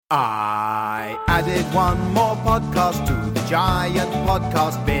I added one more podcast to the giant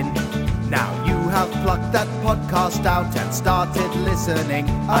podcast bin. Now you have plucked that podcast out and started listening.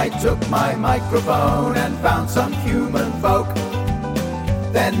 I took my microphone and found some human folk.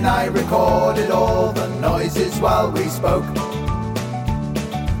 Then I recorded all the noises while we spoke.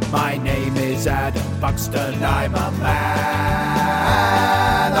 My name is Adam Buxton, I'm a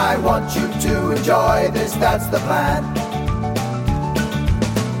man. I want you to enjoy this, that's the plan.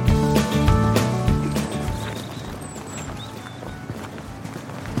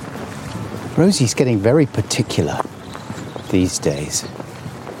 Rosie's getting very particular these days.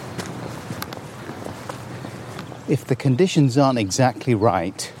 If the conditions aren't exactly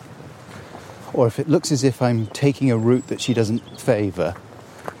right, or if it looks as if I'm taking a route that she doesn't favour,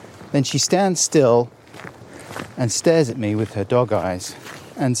 then she stands still and stares at me with her dog eyes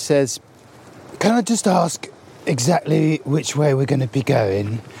and says, "Can I just ask exactly which way we're going to be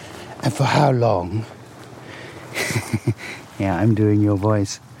going and for how long?" Yeah, I'm doing your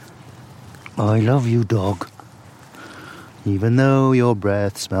voice. I love you, dog. Even though your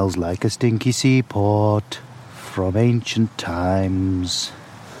breath smells like a stinky seaport from ancient times.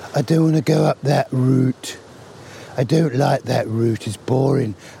 I don't want to go up that route. I don't like that route. It's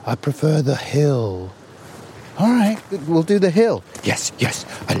boring. I prefer the hill. All right, we'll do the hill. Yes,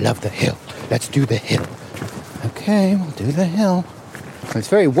 I love the hill. Let's do the hill. Okay, we'll do the hill. It's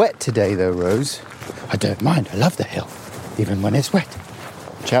very wet today, though, Rose. I don't mind. I love the hill, even when it's wet.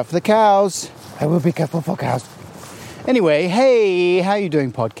 Watch out for the cows. I will be careful for cows. Anyway, hey, how you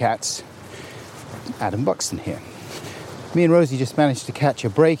doing, podcats? Adam Buxton here. Me and Rosie just managed to catch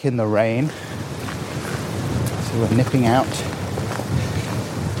a break in the rain. So we're nipping out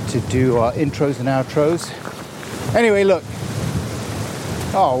to do our intros and outros. Anyway, look.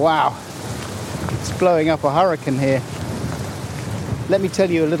 Oh, wow. It's blowing up a hurricane here. Let me tell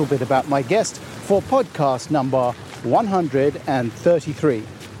you a little bit about my guest for podcast number 133.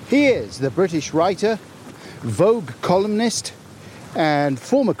 He is the British writer, Vogue columnist, and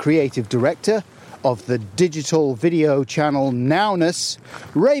former creative director of the digital video channel Nowness,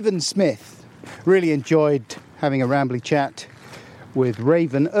 Raven Smith. Really enjoyed having a rambly chat with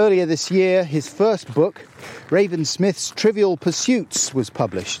Raven earlier this year. His first book, Raven Smith's Trivial Pursuits, was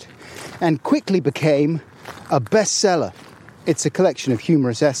published and quickly became a bestseller. It's a collection of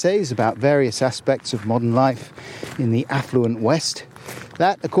humorous essays about various aspects of modern life in the affluent West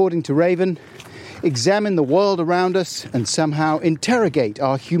that, according to Raven, examine the world around us and somehow interrogate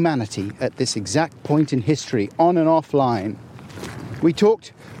our humanity at this exact point in history, on and offline. We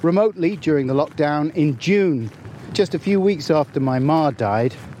talked remotely during the lockdown in June, just a few weeks after my ma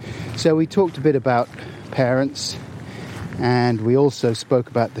died. So we talked a bit about parents, and we also spoke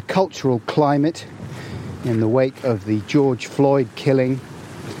about the cultural climate in the wake of the George Floyd killing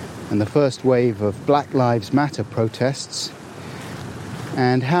and the first wave of Black Lives Matter protests,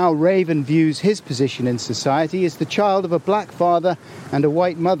 and how Raven views his position in society as the child of a black father and a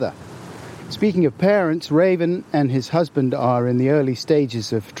white mother. Speaking of parents, Raven and his husband are in the early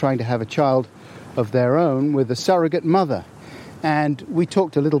stages of trying to have a child of their own with a surrogate mother. And we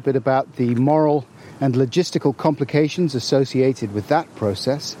talked a little bit about the moral and logistical complications associated with that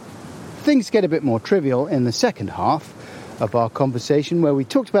process. Things get a bit more trivial in the second half of our conversation, where we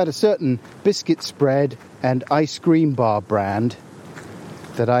talked about a certain biscuit spread and ice cream bar brand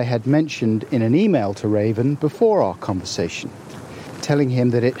that I had mentioned in an email to Raven before our conversation, telling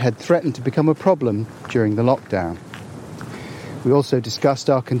him that it had threatened to become a problem during the lockdown. We also discussed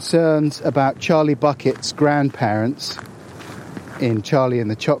our concerns about Charlie Bucket's grandparents in Charlie and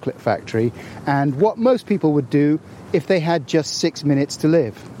the Chocolate Factory and what most people would do if they had just 6 minutes to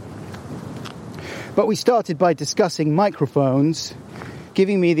live. But we started by discussing microphones,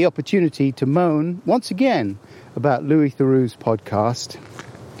 giving me the opportunity to moan once again about Louis Theroux's podcast.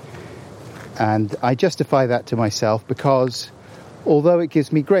 And I justify that to myself because, although it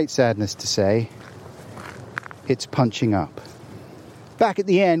gives me great sadness to say, it's punching up. Back at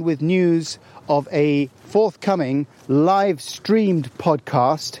the end with news of a forthcoming live-streamed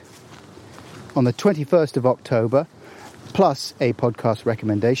podcast on the 21st of October, plus a podcast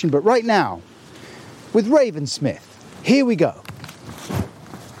recommendation. But right now, with Raven Smith, here we go.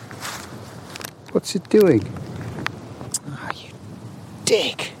 What's it doing? Ah, you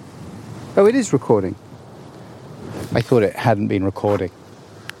dick. Oh, it is recording. I thought it hadn't been recording.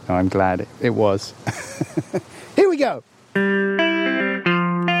 No, I'm glad it was. Here we go.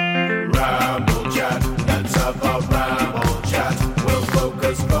 Ramble chat, let's have a ramble chat. We'll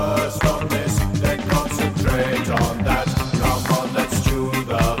focus first on this, then concentrate on that. Come on, let's chew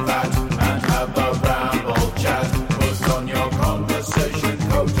the fat and have a ramble chat. Put on your conversation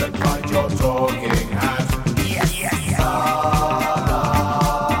coat and your talking hat.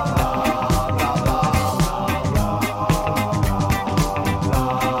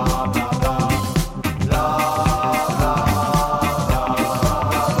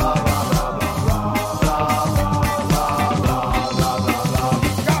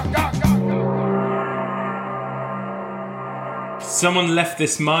 Someone left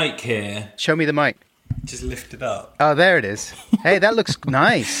this mic here. Show me the mic. Just lift it up. Oh, there it is. Hey, that looks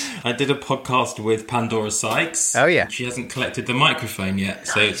nice. I did a podcast with Pandora Sykes. Oh, yeah. She hasn't collected the microphone yet,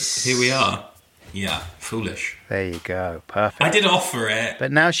 Nice. so here we are. Yeah, foolish. There you go. Perfect. I did offer it.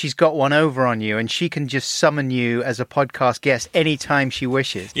 But now she's got one over on you, and she can just summon you as a podcast guest anytime she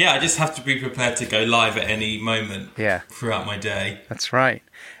wishes. Yeah, I just have to be prepared to go live at any moment throughout my day. That's right.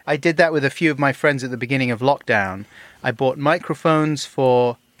 I did that with a few of my friends at the beginning of lockdown. I bought microphones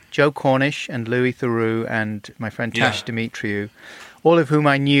for Joe Cornish and Louis Theroux and my friend Tash Dimitriou, all of whom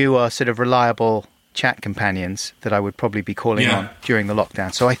I knew are sort of reliable chat companions that I would probably be calling on during the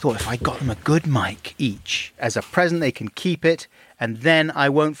lockdown. So I thought if I got them a good mic each as a present, they can keep it, and then I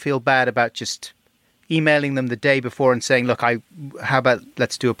won't feel bad about just emailing them the day before and saying, look, how about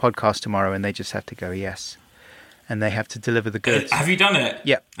let's do a podcast tomorrow, and they just have to go yes. And they have to deliver the goods. Have you done it?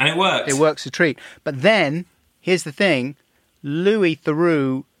 Yep. And it works? It works a treat. But then, here's the thing, Louis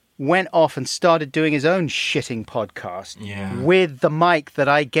Theroux went off and started doing his own shitting podcast with the mic that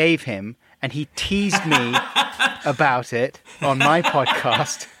I gave him, and he teased me about it on my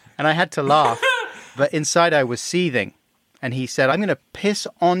podcast, and I had to laugh. But inside I was seething. And he said, I'm going to piss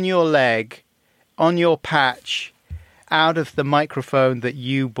on your leg, on your patch, out of the microphone that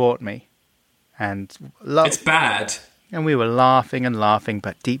you bought me. And it's bad. And we were laughing and laughing,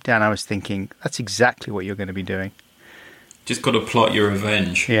 but deep down I was thinking, that's exactly what you're going to be doing. Just got to plot your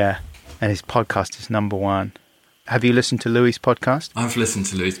revenge. Yeah, and his podcast is number one. Have you listened to Louis' podcast? I've listened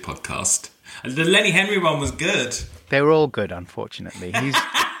to Louis' podcast. The Lenny Henry one was good. They were all good, unfortunately.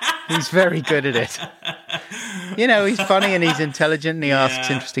 He's very good at it. You know, he's funny and he's intelligent and he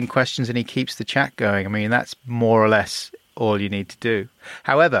asks interesting questions and he keeps the chat going. I mean, that's more or less all you need to do.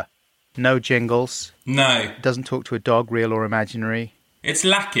 However, no jingles. No. Doesn't talk to a dog, real or imaginary. It's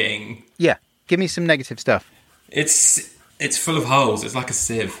lacking. Yeah. Give me some negative stuff. It's full of holes. It's like a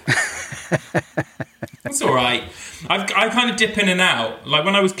sieve. That's all right. I kind of dip in and out. Like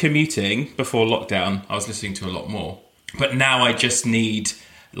when I was commuting before lockdown, I was listening to a lot more. But now I just need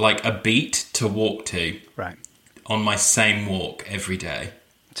like a beat to walk to. Right. On my same walk every day.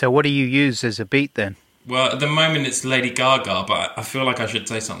 So what do you use as a beat then? Well, at the moment it's Lady Gaga, but I feel like I should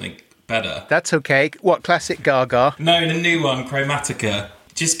say something better. That's okay. What, classic Gaga? No, the new one, Chromatica.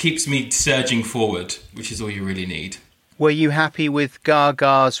 Just keeps me surging forward, which is all you really need. Were you happy with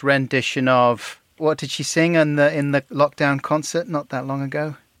Gaga's rendition of... What did she sing in the lockdown concert not that long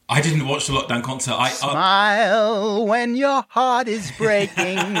ago? I didn't watch the lockdown concert. Smile when your heart is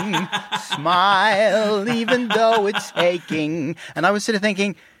breaking. Smile even though it's aching. And I was sort of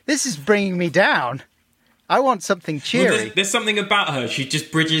thinking, this is bringing me down. I want something cheery. Well, there's something about her. She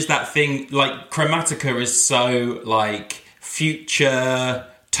just bridges that thing. Like, Chromatica is so, like, future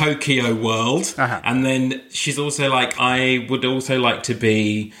Tokyo world. And then she's also like, I would also like to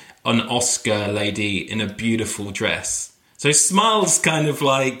be an Oscar lady in a beautiful dress. So Smile's kind of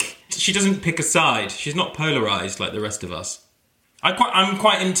like, she doesn't pick a side. She's not polarised like the rest of us. I'm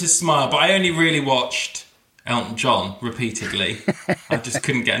quite into Smile, but I only really watched Elton John repeatedly. I just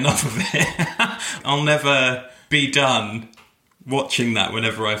couldn't get enough of it. I'll never be done watching that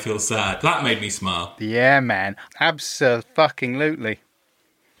whenever I feel sad. That made me smile. Yeah, man. Abso-fucking-lutely.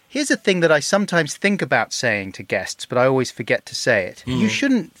 Here's a thing that I sometimes think about saying to guests, but I always forget to say it. You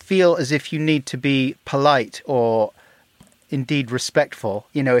shouldn't feel as if you need to be polite or indeed respectful,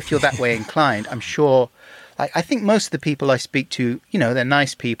 you know, if you're that way inclined. I'm sure, I think most of the people I speak to, you know, they're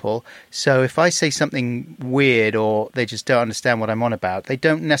nice people. So if I say something weird or they just don't understand what I'm on about, they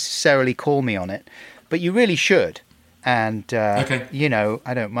don't necessarily call me on it. But you really should. And, you know,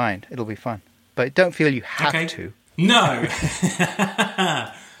 I don't mind. It'll be fun. But don't feel you have to. No.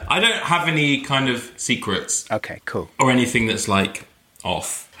 I don't have any kind of secrets. Okay, cool. Or anything that's like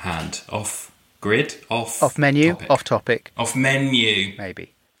off-hand, off-grid, off menu, topic. off topic. Off menu.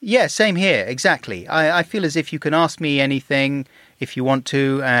 Maybe. Yeah, same here, exactly. I feel as if you can ask me anything if you want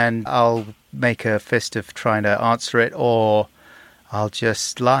to, and I'll make a fist of trying to answer it, or I'll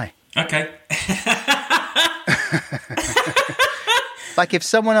just lie. Okay. Like if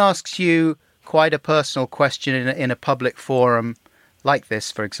someone asks you quite a personal question in a public forum like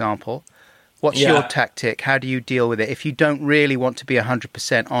this, for example, what's your tactic? How do you deal with it? If you don't really want to be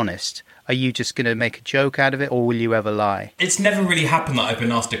 100% honest, are you just going to make a joke out of it, or will you ever lie? It's never really happened that I've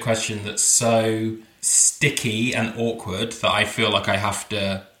been asked a question that's so sticky and awkward that I feel like I have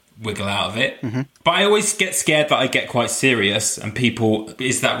to wiggle out of it. Mm-hmm. But I always get scared that I get quite serious and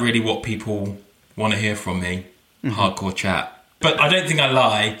is that really what people want to hear from me? Mm-hmm. Hardcore chat. But I don't think I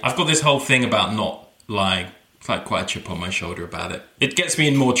lie. I've got this whole thing about not lying. It's like quite a chip on my shoulder about it. It gets me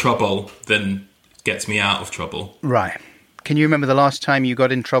in more trouble than gets me out of trouble. Right. Can you remember the last time you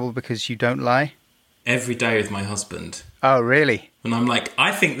got in trouble because you don't lie? Every day with my husband. Oh, really? And I'm like,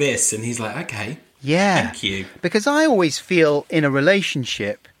 I think this. And he's like, okay. Yeah. Thank you. Because I always feel in a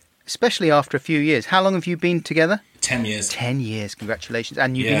relationship, especially after a few years. How long have you been together? 10 years. 10 years. Congratulations.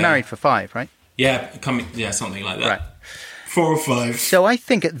 And you've been married for 5, right? Yeah, something like that. Right. 4 or 5. So I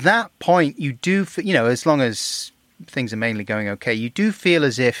think at that point you do, as long as things are mainly going okay, you do feel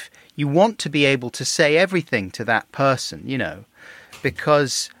as if you want to be able to say everything to that person,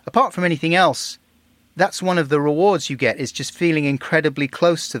 because apart from anything else, that's one of the rewards you get, is just feeling incredibly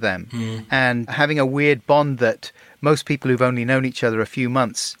close to them and having a weird bond that most people who've only known each other a few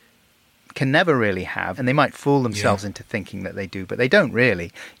months can never really have. And they might fool themselves into thinking that they do, but they don't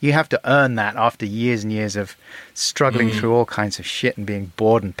really. You have to earn that after years and years of struggling through all kinds of shit and being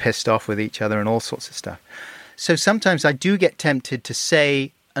bored and pissed off with each other and all sorts of stuff. So sometimes I do get tempted to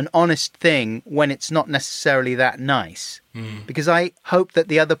say an honest thing when it's not necessarily that nice, because I hope that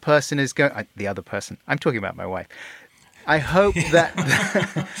the other person is going. The other person, I'm talking about my wife. I hope that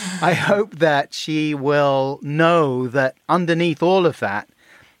I hope that she will know that underneath all of that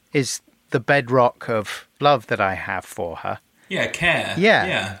is the bedrock of love that I have for her. Yeah, care.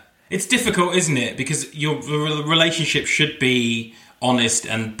 Yeah. It's difficult, isn't it? Because your relationship should be honest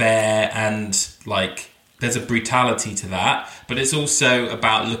and bare and there's a brutality to that, but it's also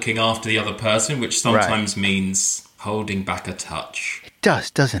about looking after the other person, which sometimes means holding back a touch. It does,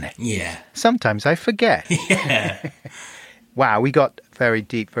 doesn't it? Yeah. Sometimes I forget. Yeah. Wow, we got very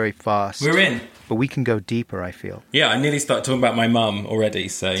deep very fast. We're in. But we can go deeper, I feel. Yeah, I nearly started talking about my mum already,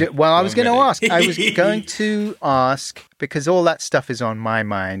 so... Well, I was going to ask. I was going to ask, because all that stuff is on my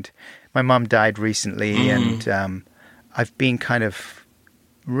mind. My mum died recently, and I've been kind of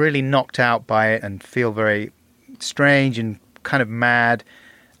really knocked out by it and feel very strange and kind of mad,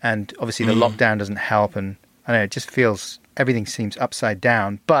 and obviously the lockdown doesn't help, and I don't know, it just feels everything seems upside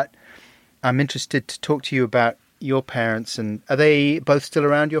down. But I'm interested to talk to you about your parents, and are they both still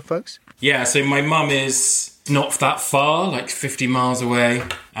around, your folks? Yeah, so my mum is not that far, like 50 miles away,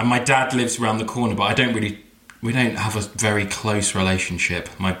 and my dad lives around the corner, but we don't have a very close relationship.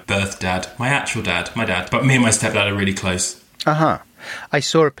 My birth dad, my actual dad, my dad, but me and my stepdad are really close. Uh-huh. I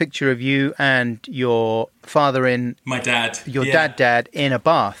saw a picture of you and your father in... My dad. Your dad in a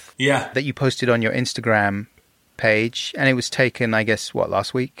bath. Yeah. That you posted on your Instagram page. And it was taken, I guess,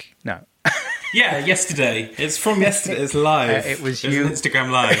 last week? No. Yeah, yesterday. It's from yesterday. It's live. It was you. It was an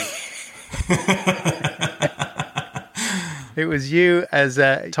Instagram live. It was you as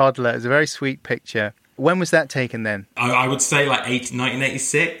a toddler. It was a very sweet picture. When was that taken then? I would say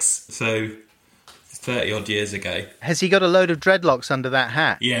 1986. So... 30-odd years ago. Has he got a load of dreadlocks under that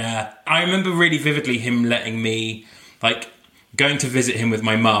hat? Yeah. I remember really vividly him letting me, going to visit him with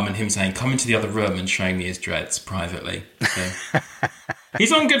my mum and him saying, come into the other room, and showing me his dreads privately. So.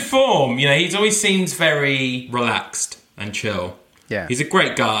 He's on good form. He always seems very relaxed and chill. Yeah. He's a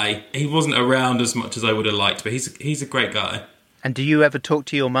great guy. He wasn't around as much as I would have liked, but he's a great guy. And do you ever talk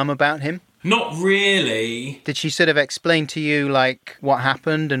to your mum about him? Not really. Did she sort of explain to you, what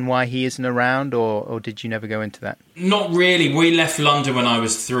happened and why he isn't around, or did you never go into that? Not really. We left London when I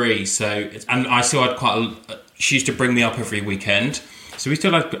was 3, and I still had she used to bring me up every weekend, so we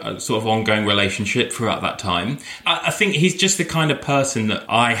still had a sort of ongoing relationship throughout that time. I think he's just the kind of person that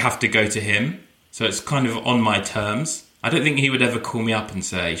I have to go to him, so it's kind of on my terms. I don't think he would ever call me up and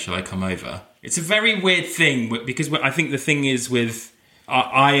say, shall I come over? It's a very weird thing, because I think the thing is with...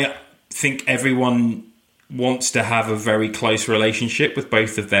 I think everyone wants to have a very close relationship with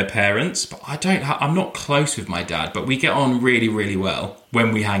both of their parents, but I'm not close with my dad, but we get on really, really well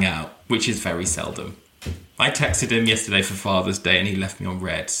when we hang out, which is very seldom. I texted him yesterday for Father's Day and he left me on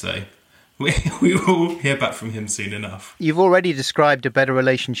red, so we will hear back from him soon enough. You've already described a better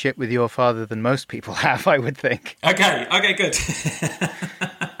relationship with your father than most people have, I would think. Okay, good.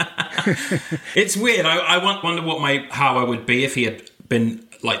 It's weird. I wonder how I would be if he had been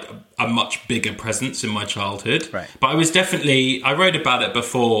a much bigger presence in my childhood. Right. But I wrote about it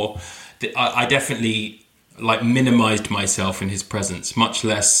before, I definitely minimised myself in his presence, much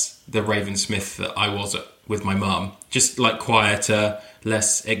less the Raven Smith that I was with my mum. Just quieter,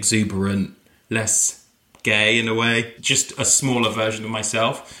 less exuberant, less gay in a way, just a smaller version of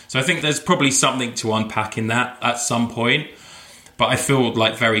myself. So I think there's probably something to unpack in that at some point. But I feel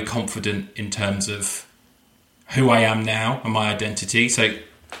like very confident in terms of who I am now and my identity. So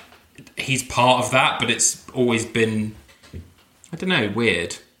he's part of that, but it's always been, I don't know,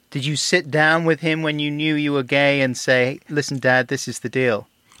 weird. Did you sit down with him when you knew you were gay and say, listen, Dad, this is the deal?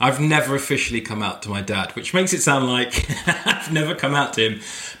 I've never officially come out to my dad, which makes it sound like I've never come out to him.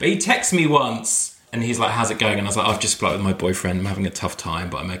 But he texted me once and he's like, how's it going? And I was like, I've just split up with my boyfriend. I'm having a tough time,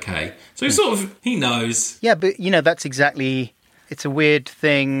 but I'm okay. So he knows. Yeah, but that's exactly, it's a weird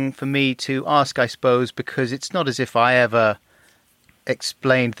thing for me to ask, I suppose, because it's not as if I ever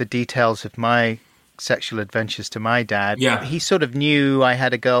explained the details of my sexual adventures to my dad. Yeah. He sort of knew I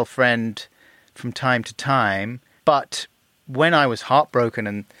had a girlfriend from time to time, but when I was heartbroken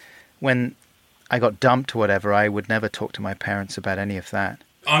and when I got dumped or whatever, I would never talk to my parents about any of that.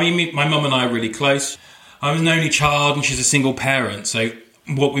 I mean, my mum and I are really close. I'm an only child and she's a single parent, so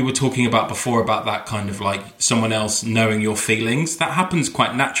what we were talking about before about that kind of like someone else knowing your feelings, that happens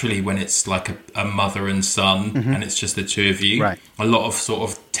quite naturally when it's like a mother and son and it's just the two of you. Right. A lot of sort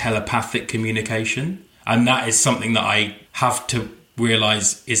of telepathic communication. And that is something that I have to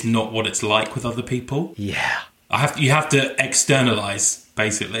realise is not what it's like with other people. Yeah. You have to externalise,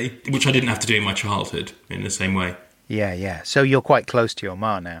 basically, which I didn't have to do in my childhood in the same way. Yeah. So you're quite close to your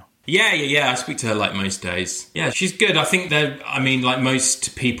ma now. Yeah. I speak to her like most days. Yeah, she's good. I think like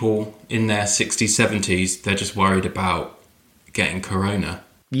most people in their 60s, 70s, they're just worried about getting corona.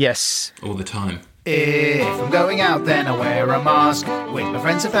 Yes. All the time. If I'm going out, then I wear a mask. With my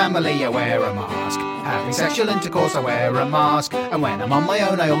friends and family, I wear a mask. Having sexual intercourse, I wear a mask. And when I'm on my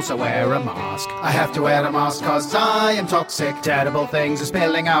own, I also wear a mask. I have to wear a mask cause I am toxic. Terrible things are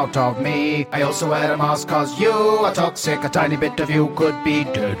spilling out of me. I also wear a mask cause you are toxic. A tiny bit of you could be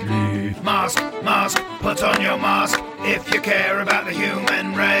deadly. Mask, put on your mask. If you care about the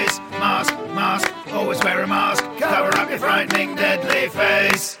human race. Mask, always wear a mask. Cover up your frightening, deadly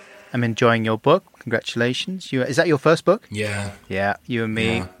face. I'm enjoying your book. Congratulations. Is that your first book? Yeah. Yeah, you and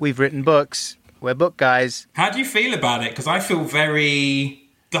me. Yeah. We've written books. We're book guys. How do you feel about it? Because I feel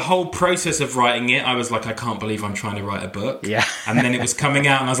the whole process of writing it, I was like, I can't believe I'm trying to write a book. Yeah. And then it was coming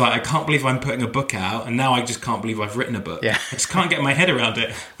out and I was like, I can't believe I'm putting a book out. And now I just can't believe I've written a book. Yeah. I just can't get my head around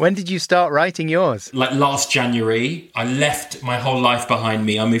it. When did you start writing yours? Like last January, I left my whole life behind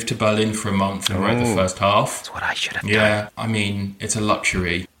me. I moved to Berlin for a month and wrote the first half. That's what I should have done. Yeah. I mean, it's a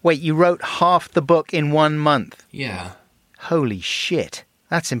luxury. Wait, you wrote half the book in 1 month? Yeah. Holy shit.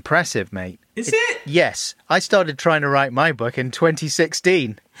 That's impressive, mate. Is it? Yes. I started trying to write my book in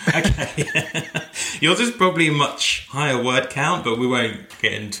 2016. Okay. Yours is probably a much higher word count, but we won't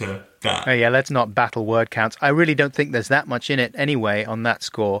get into that. Oh, yeah, let's not battle word counts. I really don't think there's that much in it anyway on that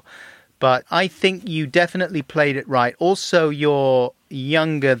score. But I think you definitely played it right. Also, you're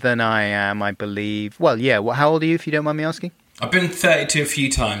younger than I am, I believe. Well, yeah. Well, how old are you, if you don't mind me asking? I've been 32 a few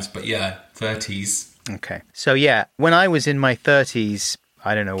times, but yeah, 30s. Okay. So, yeah, when I was in my 30s,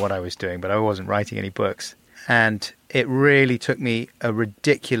 I don't know what I was doing, but I wasn't writing any books. And it really took me a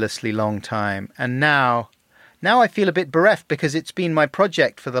ridiculously long time. And now I feel a bit bereft because it's been my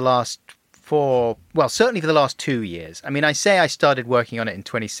project for the last certainly for the last 2 years. I mean, I say I started working on it in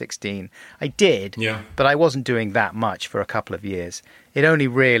 2016. I did, yeah, but I wasn't doing that much for a couple of years. It only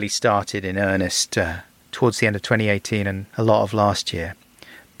really started in earnest towards the end of 2018 and a lot of last year.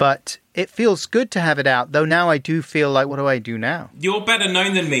 But it feels good to have it out, though now I do feel like, what do I do now? You're better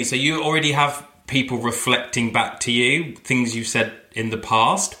known than me, so you already have people reflecting back to you, things you said in the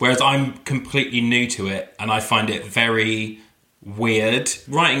past, whereas I'm completely new to it, and I find it very weird.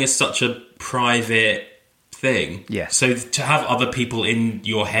 Writing is such a private thing. Yes. So to have other people in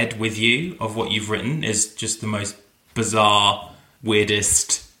your head with you of what you've written is just the most bizarre,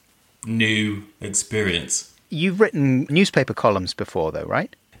 weirdest, new experience. You've written newspaper columns before, though,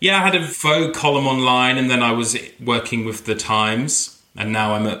 right? Yeah, I had a Vogue column online, and then I was working with the Times, and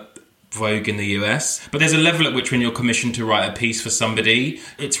now I'm at Vogue in the US. But there's a level at which when you're commissioned to write a piece for somebody,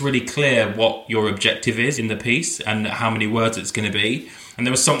 it's really clear what your objective is in the piece and how many words it's going to be. And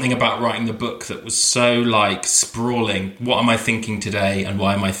there was something about writing the book that was so like sprawling. What am I thinking today and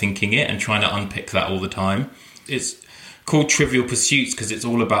why am I thinking it? And trying to unpick that all the time. It's called Trivial Pursuits because it's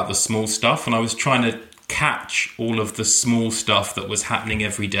all about the small stuff. And I was trying to catch all of the small stuff that was happening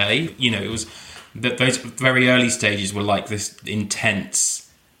every day. You know, it was that those very early stages were like this intense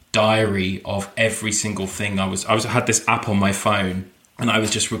diary of every single thing. I had this app on my phone and I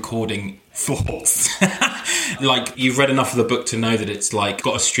was just recording thoughts Like, you've read enough of the book to know that it's like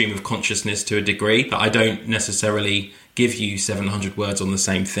got a stream of consciousness to a degree, that I don't necessarily give you 700 words on the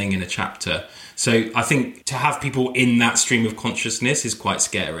same thing in a chapter. So I think to have people in that stream of consciousness is quite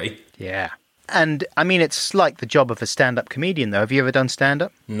scary. Yeah. And, I mean, it's like the job of a stand-up comedian, though. Have you ever done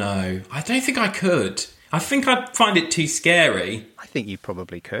stand-up? No, I don't think I could. I think I'd find it too scary. I think you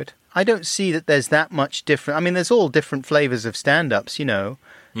probably could. I don't see that there's that much different... I mean, there's all different flavours of stand-ups, you know.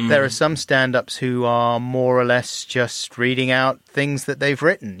 There are some stand-ups who are more or less just reading out things that they've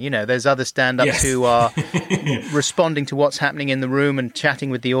written. You know, there's other stand-ups who are responding to what's happening in the room and chatting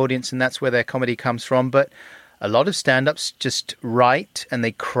with the audience, and that's where their comedy comes from. But a lot of stand-ups just write and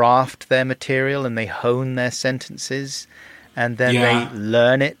they craft their material and they hone their sentences and then they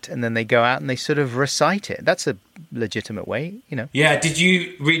learn it and then they go out and they sort of recite it. That's a legitimate way, you know. Yeah, did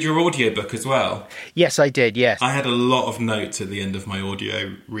you read your audiobook as well? Yes, I did, yes. I had a lot of notes at the end of my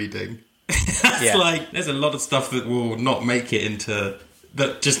audio reading. That's like, there's a lot of stuff that will not make it into...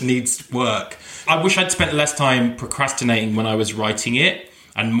 that just needs work. I wish I'd spent less time procrastinating when I was writing it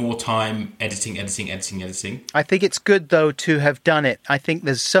and more time editing. I think it's good, though, to have done it. I think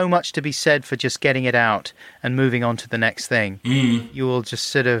there's so much to be said for just getting it out and moving on to the next thing. You will just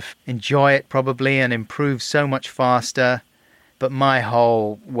sort of enjoy it, probably, and improve so much faster. But my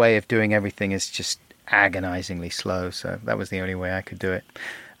whole way of doing everything is just agonizingly slow, so that was the only way I could do it.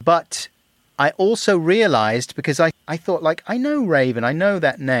 But I also realized, because I thought, like, I know Raven, I know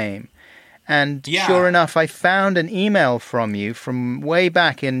that name. And sure enough, I found an email from you from way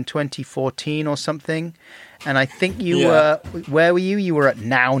back in 2014 or something. And I think you were... Where were you? You were at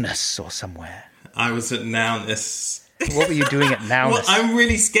Nowness or somewhere. I was at Nowness. What were you doing at Nowness? Well, I'm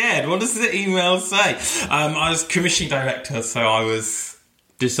really scared. What does the email say? I was commissioning director, so I was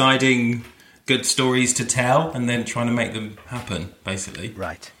deciding good stories to tell and then trying to make them happen, basically.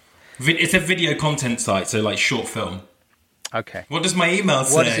 Right. It's a video content site, so like short film. Okay. What does my email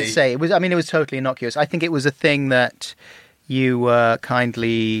say? What does it say? It was totally innocuous. I think it was a thing that you were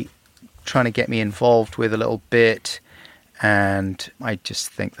kindly trying to get me involved with a little bit, and I just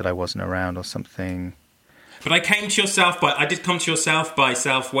think that I wasn't around or something. But I did come to your South by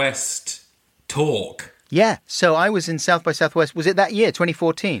Southwest talk. Yeah, so I was in South by Southwest. Was it that year,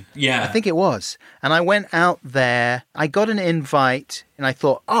 2014? Yeah. I think it was. And I went out there. I got an invite, and I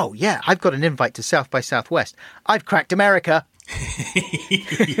thought, oh, yeah, I've got an invite to South by Southwest. I've cracked America.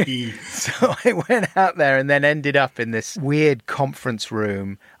 So I went out there and then ended up in this weird conference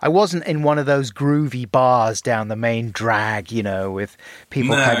room. I wasn't in one of those groovy bars down the main drag, you know, with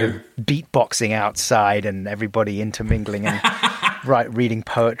people kind of beatboxing outside and everybody intermingling and reading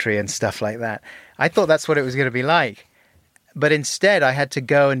poetry and stuff like that. I thought that's what it was going to be like. But instead, I had to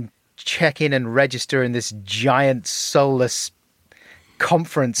go and check in and register in this giant soulless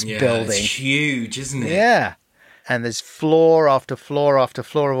conference building. It's huge, isn't it? Yeah. And there's floor after floor after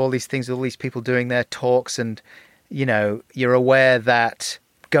floor of all these things, all these people doing their talks. And, you know, you're aware that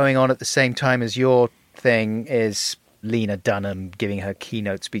going on at the same time as your thing is Lena Dunham giving her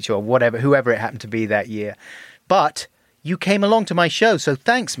keynote speech or whatever, whoever it happened to be that year. But you came along to my show, so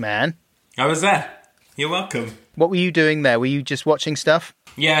thanks, man. I was there. You're welcome. What were you doing there? Were you just watching stuff?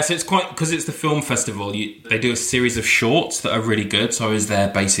 Yeah, so it's quite... Because it's the film festival, they do a series of shorts that are really good. So I was there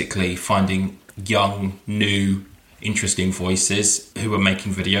basically finding young, new, interesting voices who were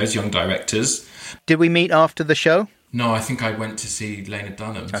making videos, young directors. Did we meet after the show? No, I think I went to see Lena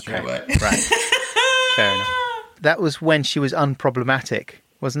Dunham straight away. Right. Fair enough. That was when she was unproblematic,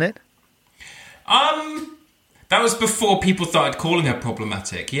 wasn't it? That was before people started calling her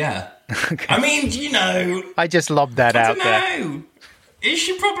problematic, yeah. Okay. I mean, you know... I just lobbed that out there. I don't know. Is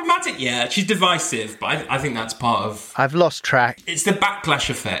she problematic? Yeah, she's divisive, but I think that's part of... I've lost track. It's the backlash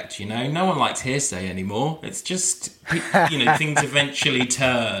effect, you know? No one likes hearsay anymore. It's just, you know, things eventually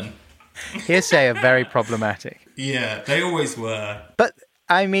turn. Hearsay are very problematic. Yeah, they always were. But,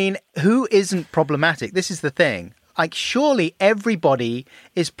 I mean, who isn't problematic? This is the thing. Like, surely everybody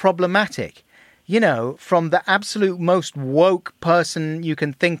is problematic. You know, from the absolute most woke person you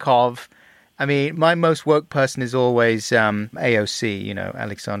can think of. I mean, my most woke person is always AOC, you know,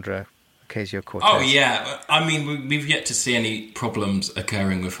 Alexandra Ocasio-Cortez. Oh, yeah. I mean, we've yet to see any problems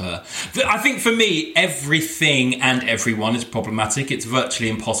occurring with her. I think for me, everything and everyone is problematic. It's virtually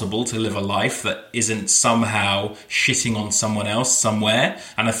impossible to live a life that isn't somehow shitting on someone else somewhere.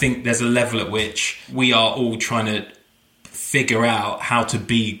 And I think there's a level at which we are all trying to figure out how to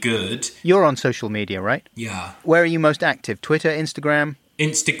be good. You're on social media, right? Yeah. Where are you most active? Twitter, Instagram?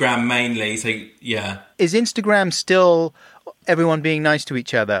 Instagram mainly, so yeah. Is Instagram still everyone being nice to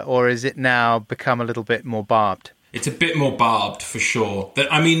each other, or is it now become a little bit more barbed? It's a bit more barbed, for sure.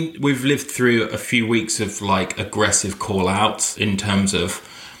 I mean, we've lived through a few weeks of, like, aggressive call-outs in terms of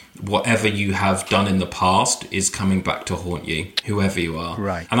whatever you have done in the past is coming back to haunt you, whoever you are.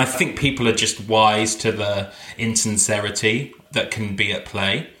 Right. And I think people are just wise to the insincerity that can be at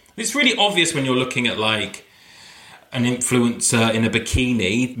play. It's really obvious when you're looking at, like, an influencer in a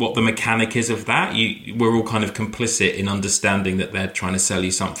bikini, what the mechanic is of that. We're all kind of complicit in understanding that they're trying to sell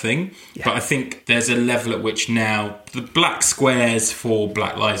you something. Yeah. But I think there's a level at which now the black squares for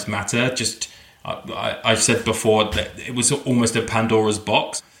Black Lives Matter, I've said before that it was almost a Pandora's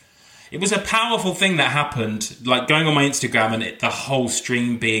box. It was a powerful thing that happened, like going on my Instagram and the whole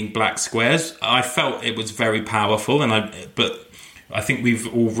stream being black squares. I felt it was very powerful, but I think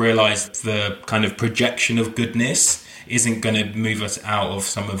we've all realised the kind of projection of goodness isn't going to move us out of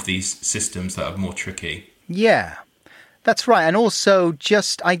some of these systems that are more tricky. Yeah, that's right. And also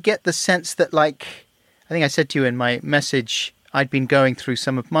I get the sense that, like, I think I said to you in my message, I'd been going through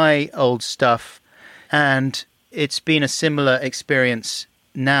some of my old stuff, and it's been a similar experience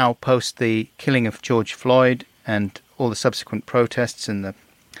now post the killing of George Floyd and all the subsequent protests and the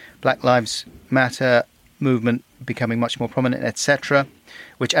Black Lives Matter movement becoming much more prominent, etc.,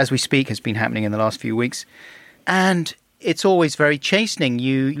 which as we speak has been happening in the last few weeks. And it's always very chastening.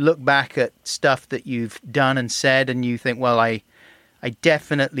 You look back at stuff that you've done and said and you think, well, I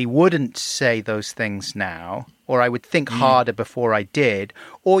definitely wouldn't say those things now, or I would think harder before I did.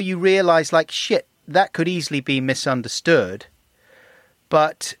 Or you realise, like, shit, that could easily be misunderstood.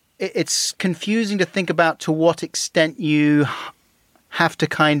 But it's confusing to think about to what extent you have to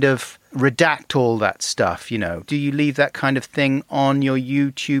kind of redact all that stuff, you know. Do you leave that kind of thing on your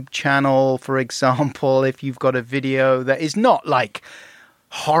YouTube channel, for example, if you've got a video that is not, like,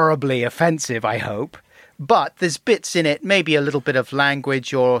 horribly offensive, I hope, but there's bits in it, maybe a little bit of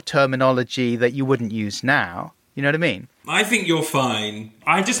language or terminology that you wouldn't use now? You know what I mean? I think you're fine.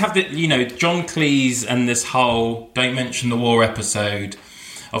 I just have John Cleese and this whole Don't Mention the War episode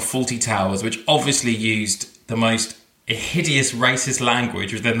of Fawlty Towers, which obviously used the most hideous racist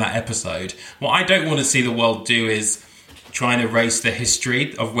language within that episode. What I don't want to see the world do is try and erase the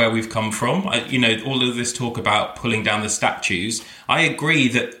history of where we've come from. All of this talk about pulling down the statues. I agree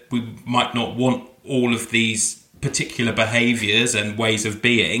that we might not want all of these particular behaviours and ways of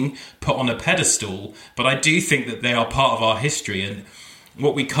being put on a pedestal, but I do think that they are part of our history, and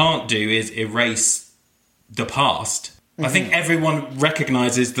what we can't do is erase the past. Mm-hmm. I think everyone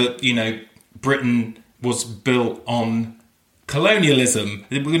recognises that, Britain was built on colonialism.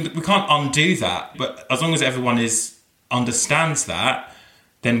 We can't undo that, but as long as everyone understands that,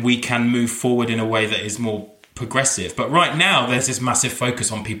 then we can move forward in a way that is more progressive. But right now, there's this massive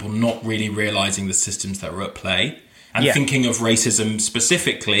focus on people not really realising the systems that are at play and thinking of racism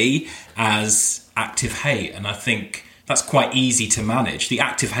specifically as active hate. And I think that's quite easy to manage. The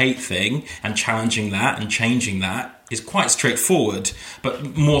active hate thing and challenging that and changing that is quite straightforward,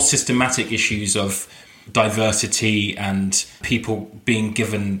 but more systematic issues of diversity and people being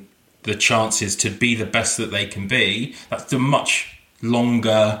given the chances to be the best that they can be, that's a much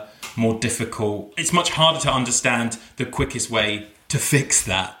longer, more difficult. It's much harder to understand the quickest way to fix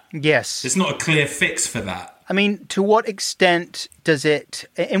that. Yes. There's not a clear fix for that. I mean, to what extent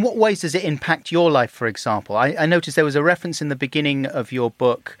in what ways does it impact your life, for example? I noticed there was a reference in the beginning of your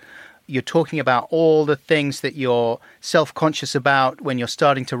book. You're talking about all the things that you're self-conscious about when you're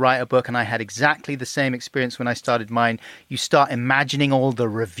starting to write a book, and I had exactly the same experience when I started mine. You start imagining all the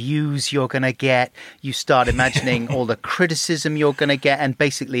reviews you're going to get. You start imagining all the criticism you're going to get, and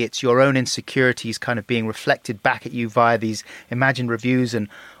basically it's your own insecurities kind of being reflected back at you via these imagined reviews and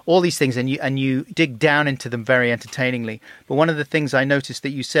all these things, and you dig down into them very entertainingly. But one of the things I noticed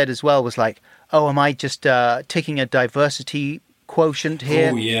that you said as well was like, oh, am I just taking a diversity quotient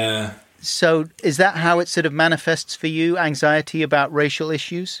here? Oh, yeah. So is that how it sort of manifests for you, anxiety about racial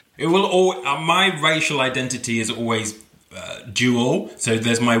issues? It will. My racial identity is always dual. So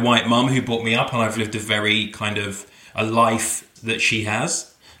there's my white mum who brought me up, and I've lived a very kind of a life that she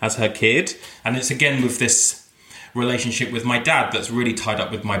has as her kid. And it's again with this relationship with my dad that's really tied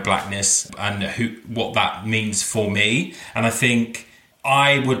up with my blackness and what that means for me. And I think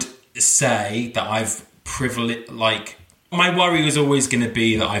I would say that I've privileged, my worry was always going to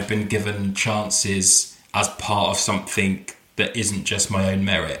be that I've been given chances as part of something that isn't just my own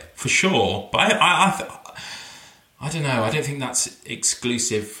merit, for sure. But I don't know. I don't think that's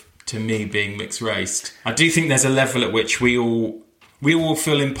exclusive to me being mixed race. I do think there's a level at which we all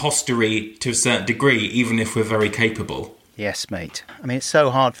feel impostery to a certain degree, even if we're very capable. Yes, mate. I mean, it's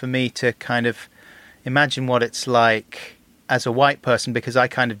so hard for me to kind of imagine what it's like as a white person, because I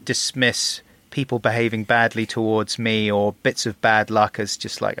kind of dismiss people behaving badly towards me or bits of bad luck as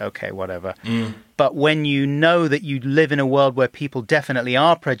just like, okay, whatever. But when you know that you live in a world where people definitely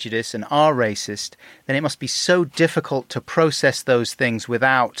are prejudiced and are racist, then it must be so difficult to process those things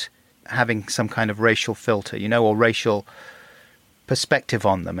without having some kind of racial filter, or racial perspective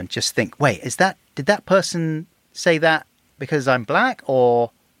on them, and just think, wait, did that person say that because I'm black,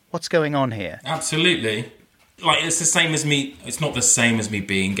 or what's going on here? Absolutely. Like, it's the same as me. It's not the same as me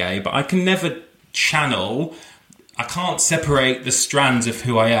being gay, but I can never I can't separate the strands of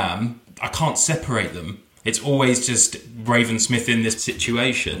who I am. I can't separate them. It's always just Raven Smith in this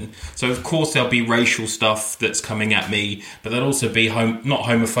situation. So, of course, there'll be racial stuff that's coming at me, but there'll also be, not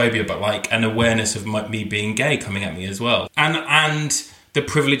homophobia, but like an awareness of me being gay coming at me as well. And the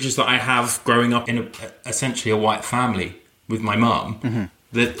privileges that I have growing up in essentially a white family with my mum,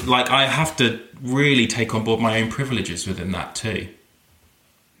 that like I have to really take on board my own privileges within that too.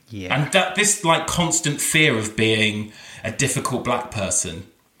 Yeah. And that this like constant fear of being a difficult black person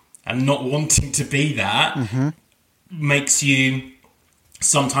and not wanting to be that makes you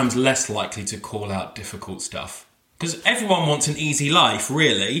sometimes less likely to call out difficult stuff. Because everyone wants an easy life,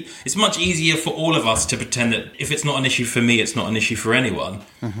 really. It's much easier for all of us to pretend that if it's not an issue for me, it's not an issue for anyone.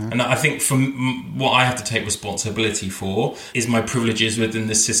 And I think from what I have to take responsibility for is my privileges within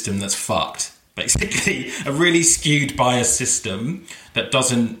this system that's fucked. Basically, a really skewed bias system that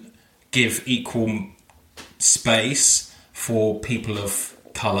doesn't give equal space for people of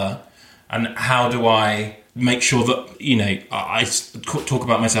colour. And how do I make sure that, I talk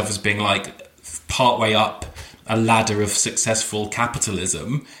about myself as being like partway up a ladder of successful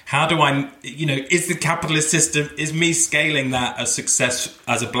capitalism. How do I, is the capitalist system, is me scaling that as success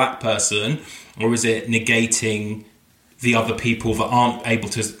as a black person, or is it negating the other people that aren't able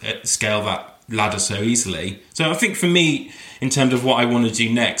to scale that ladder so easily? So I think for me, in terms of what I want to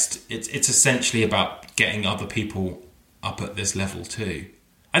do next, it's essentially about getting other people up at this level too.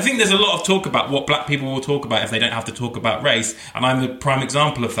 I think there's a lot of talk about what black people will talk about if they don't have to talk about race, and I'm the prime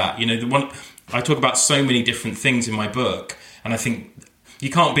example of that. I talk about so many different things in my book, and I think you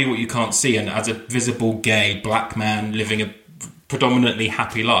can't be what you can't see. And as a visible gay black man living a predominantly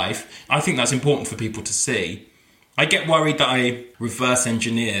happy life, I think that's important for people to see. I get worried that I reverse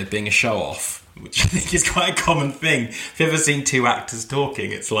engineer being a show-off, which I think is quite a common thing. If you've ever seen two actors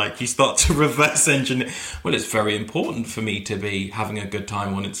talking, it's like you start to reverse engineer. Well, it's very important for me to be having a good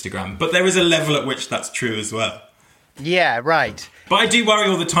time on Instagram. But there is a level at which that's true as well. Yeah, right. But I do worry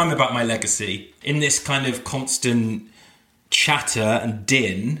all the time about my legacy. In this kind of constant chatter and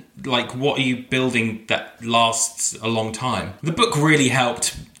din, like, what are you building that lasts a long time? The book really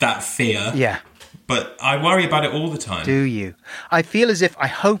helped that fear. Yeah. But I worry about it all the time. Do you? I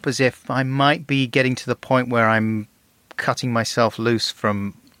hope as if I might be getting to the point where I'm cutting myself loose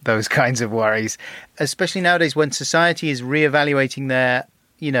from those kinds of worries, especially nowadays when society is reevaluating their,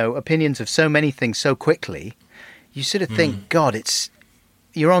 opinions of so many things so quickly. You sort of think, God,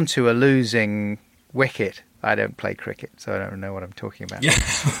 you're onto a losing wicket. I don't play cricket, so I don't know what I'm talking about.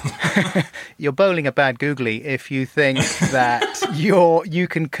 Yeah. You're bowling a bad googly if you think that you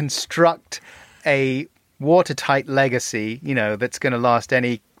can construct a watertight legacy, that's going to last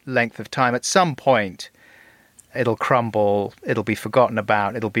any length of time. At some point, it'll crumble, it'll be forgotten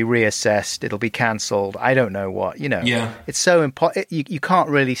about, it'll be reassessed, it'll be cancelled. I don't know what, Yeah. It's so important. You can't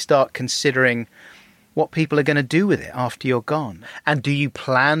really start considering what people are going to do with it after you're gone. And do you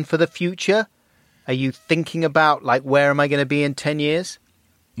plan for the future? Are you thinking about, like, where am I going to be in 10 years?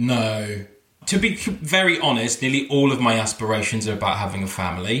 No. To be very honest, nearly all of my aspirations are about having a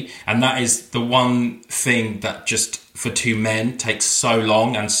family. And that is the one thing that just, for two men, takes so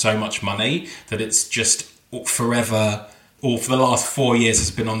long and so much money that it's just forever, or for the last 4 years,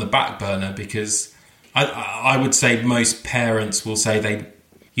 has been on the back burner. Because I would say most parents will say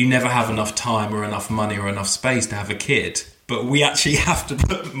you never have enough time or enough money or enough space to have a kid. But we actually have to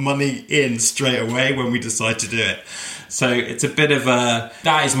put money in straight away when we decide to do it. So it's a bit of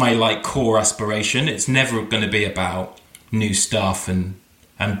that is my core aspiration. It's never going to be about new stuff and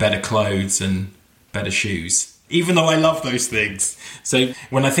better clothes and better shoes, even though I love those things. So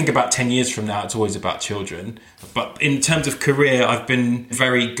when I think about 10 years from now, it's always about children. But in terms of career, I've been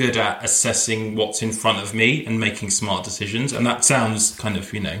very good at assessing what's in front of me and making smart decisions. And that sounds kind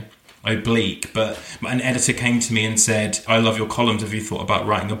of, oblique, but an editor came to me and said, I love your columns, have you thought about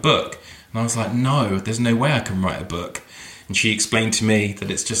writing a book? And I was like, no, there's no way I can write a book. And she explained to me that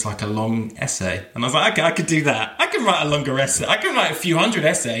it's just like a long essay. And I was like, okay, I could do that. I can write a longer essay. I can write a few hundred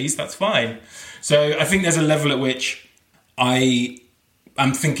essays, that's fine. So I think there's a level at which I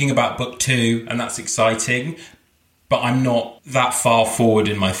am thinking about book 2, and that's exciting. but I'm not that far forward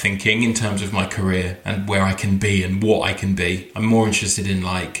in my thinking in terms of my career and where I can be and what I can be. I'm more interested in,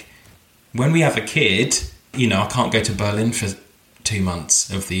 like, when we have a kid, you know, I can't go to Berlin for 2 months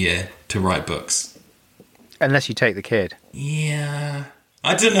of the year to write books. Unless you take the kid. Yeah.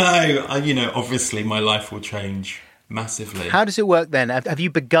 I don't know. You know, obviously my life will change massively. How does it work then? Have you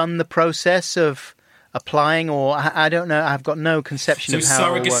begun the process of applying, or I don't know, I've got no conception of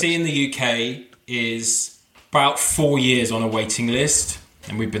how it works. So surrogacy in the UK is about 4 years on a waiting list,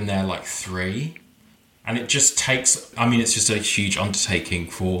 and we've been there like 3. And it just takes, I mean, it's just a huge undertaking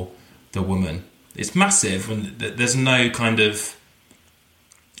for the woman. It's massive, and there's no kind of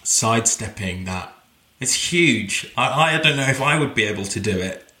sidestepping that. It's huge. I don't know if I would be able to do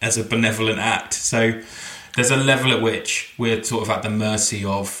it as a benevolent act. So there's a level at which we're sort of at the mercy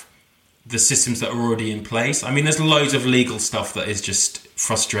of the systems that are already in place. I mean, there's loads of legal stuff that is just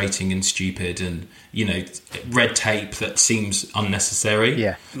frustrating and stupid, and, you know, red tape that seems unnecessary.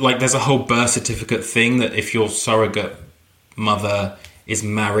 Yeah. Like, there's a whole birth certificate thing that if your surrogate mother is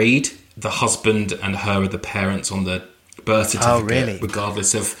married, the husband and her are the parents on the birth certificate, really?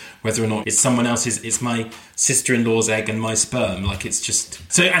 Regardless of whether or not it's someone else's. It's my sister-in-law's egg and my sperm. Like, it's just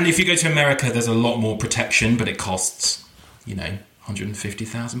so. And if you go to America, there's a lot more protection, but it costs, you know,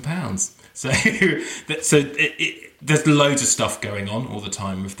 £150,000. So there's loads of stuff going on all the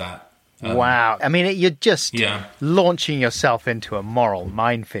time with that. Wow. I mean, you're just launching yourself into a moral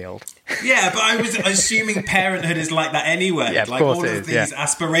minefield. Yeah, but I was assuming parenthood is like that anyway. Yeah, of like course all of these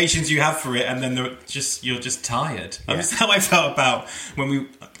aspirations you have for it, and then you're just tired. Yeah. That's how I felt about when we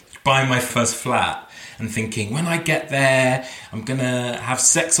buying my first flat and thinking, when I get there, I'm gonna have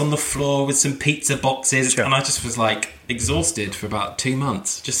sex on the floor with some pizza boxes, and I just was like exhausted for about 2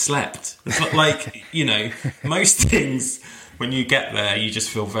 months. Just slept. It's not like, you know, most things. When you get there, you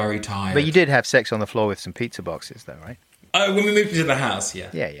just feel very tired. But you did have sex on the floor with some pizza boxes, though, right? Oh, when we moved into the house, yeah.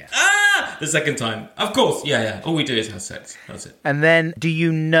 Yeah. The second time. Of course, yeah. All we do is have sex. That's it. And then, do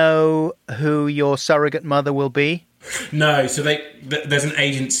you know who your surrogate mother will be? No, so there's an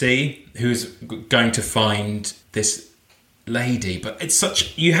agency who's going to find this lady, but it's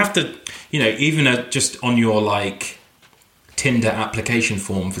such... You have to, you know, even just on your, like, Tinder application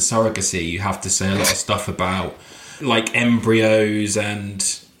form for surrogacy, you have to say a lot of stuff about, like, embryos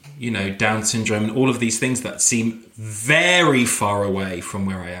and, you know, Down syndrome and all of these things that seem very far away from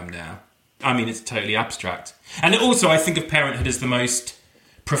where I am now. I mean, it's totally abstract. And also, I think of parenthood as the most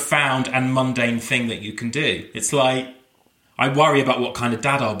profound and mundane thing that you can do. It's like, I worry about what kind of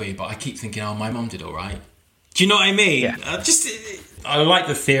dad I'll be, but I keep thinking, oh, my mum did all right. Do you know what I mean? Yeah. I like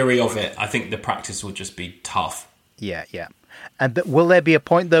the theory of it. I think the practice will just be tough. Yeah. And will there be a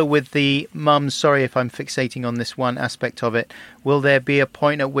point, though, with the mums, sorry if I'm fixating on this one aspect of it, will there be a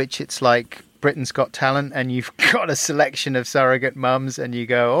point at which it's like Britain's Got Talent and you've got a selection of surrogate mums and you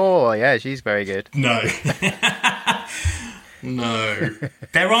go, oh, yeah, she's very good? No. No.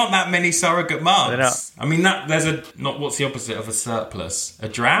 There aren't that many surrogate mums. I mean, what's the opposite of a surplus? A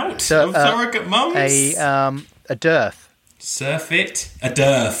drought of surrogate mums? A dearth. Surfeit? A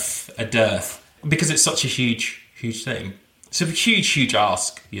dearth. Because it's such a huge thing. It's a huge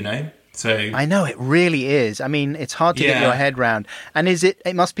ask, you know? So I know, it really is. I mean, it's hard to get your head round. And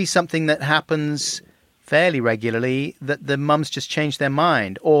it must be something that happens fairly regularly, that the mums just change their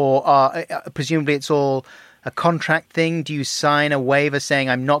mind? Or presumably it's all a contract thing? Do you sign a waiver saying,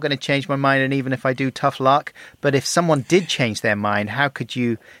 I'm not going to change my mind, and even if I do, tough luck? But if someone did change their mind, how could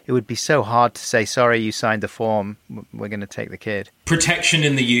you... It would be so hard to say, sorry, you signed the form, we're going to take the kid. Protection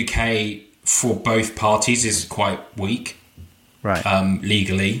in the UK for both parties is quite weak. Right.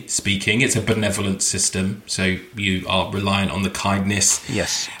 Legally speaking, it's a benevolent system, so you are reliant on the kindness.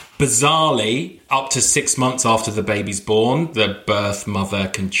 Yes. Bizarrely, up to 6 months after the baby's born, the birth mother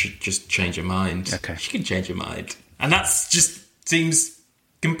can just change her mind. Okay. She can change her mind. And that just seems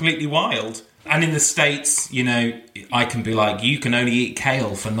completely wild. And in the States, you know, I can be like, you can only eat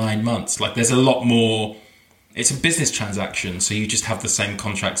kale for 9 months. Like, there's a lot more... It's a business transaction, so you just have the same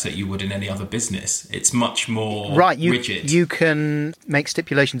contracts that you would in any other business. It's much more rigid. You can make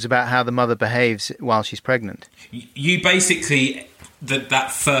stipulations about how the mother behaves while she's pregnant. You basically...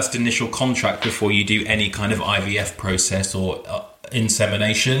 That first initial contract before you do any kind of IVF process or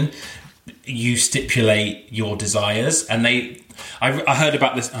insemination, you stipulate your desires. And I heard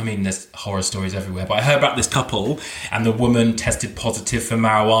about this. I mean, there's horror stories everywhere, but I heard about this couple, and the woman tested positive for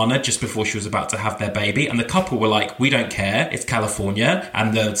marijuana just before she was about to have their baby. And the couple were like, we don't care, it's California.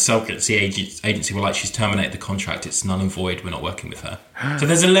 And the surrogacy agency were like, she's terminated the contract, it's null and void, we're not working with her. So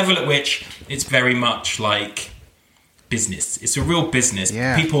there's a level at which it's very much like... business. It's a real business.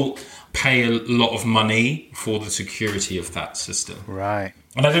 Yeah. People pay a lot of money for the security of that system. Right.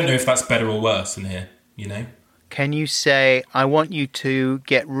 And I don't know if that's better or worse in here, you know? Can you say, I want you to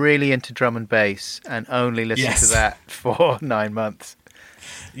get really into drum and bass and only listen to that for 9 months?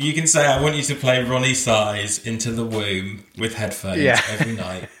 You can say, I want you to play Ronnie Size Into the Womb with headphones every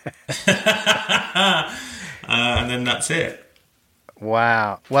night. And then that's it.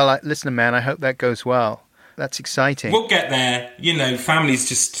 Wow. Well, listen, man, I hope that goes well. That's exciting. We'll get there. You know, families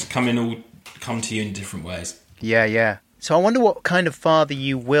just come to you in different ways. Yeah. So I wonder what kind of father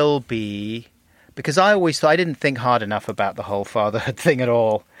you will be, because I always thought I didn't think hard enough about the whole fatherhood thing at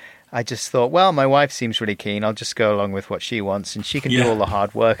all. I just thought, well, my wife seems really keen. I'll just go along with what she wants, and she can do all the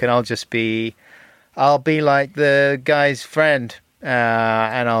hard work, and I'll be like the guy's friend,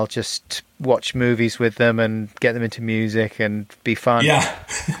 and I'll just watch movies with them and get them into music and be fun. Yeah.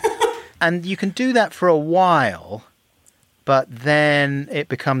 And you can do that for a while, but then it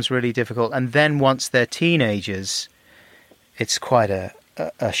becomes really difficult. And then once they're teenagers, it's quite a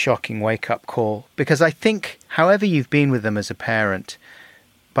shocking wake-up call. Because I think, however you've been with them as a parent,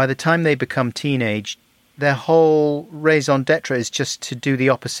 by the time they become teenage, their whole raison d'etre is just to do the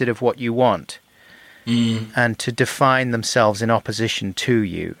opposite of what you want. And to define themselves in opposition to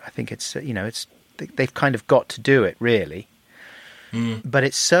you. I think it's, they've kind of got to do it, really. But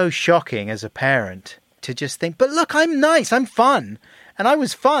it's so shocking as a parent to just think, but look, I'm nice, I'm fun, and I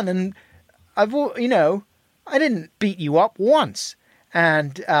was fun, and I didn't beat you up once.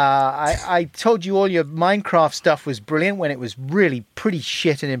 And I told you all your Minecraft stuff was brilliant when it was really pretty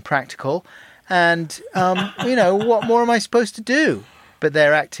shit and impractical. And, what more am I supposed to do? But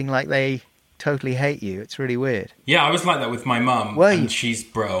they're acting like they totally hate you. It's really weird. Yeah, I was like that with my mum. Were you? And she's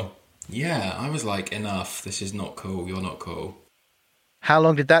bro. Yeah, I was like, enough. This is not cool. You're not cool. How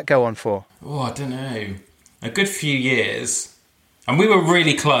long did that go on for? Oh, I don't know. A good few years. And we were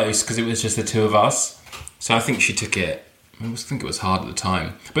really close because it was just the two of us. So I think she took it. I think it was hard at the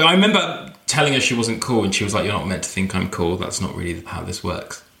time. But I remember telling her she wasn't cool, and she was like, you're not meant to think I'm cool. That's not really how this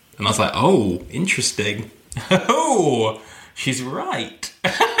works. And I was like, oh, interesting. Oh, she's right.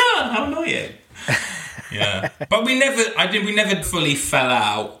 How annoying. Yeah. But we never fully fell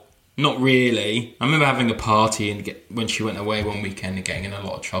out. Not really. I remember having a party and when she went away one weekend and getting in a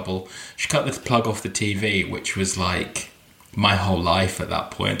lot of trouble. She cut the plug off the TV, which was like my whole life at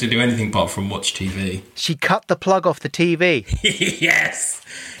that point. I didn't do anything apart from watch TV. She cut the plug off the TV? Yes.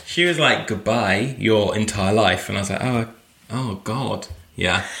 She was like, goodbye, your entire life. And I was like, oh God.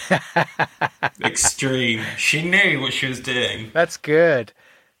 Yeah. Extreme. She knew what she was doing. That's good.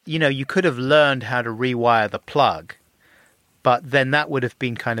 You could have learned how to rewire the plug, but then that would have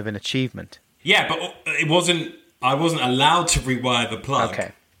been kind of an achievement. Yeah, but I wasn't allowed to rewire the plug.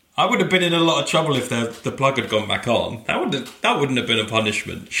 Okay. I would have been in a lot of trouble if the plug had gone back on. That wouldn't have been a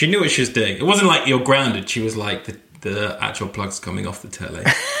punishment. She knew what she was doing. It wasn't like you're grounded. She was like, the actual plug's coming off the telly.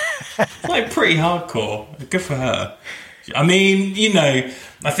 It's like pretty hardcore. Good for her. I mean,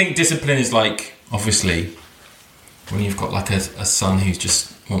 I think discipline is like, obviously, when you've got like a son who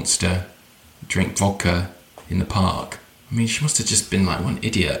just wants to drink vodka in the park. I mean, she must have just been like one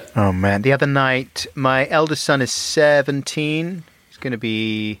idiot. Oh, man. The other night, my eldest son is 17. He's going to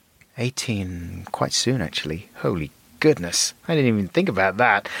be 18 quite soon, actually. Holy goodness. I didn't even think about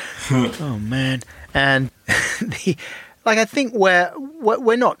that. Oh, man. And I think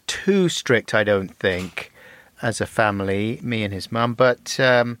we're not too strict, I don't think, as a family, me and his mum. But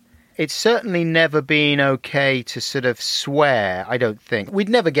it's certainly never been okay to sort of swear, I don't think. We'd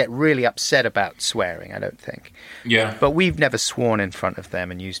never get really upset about swearing, I don't think. Yeah. But we've never sworn in front of them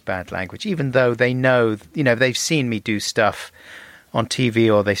and used bad language, even though they know, they've seen me do stuff on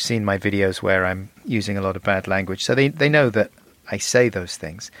TV or they've seen my videos where I'm using a lot of bad language. So they know that I say those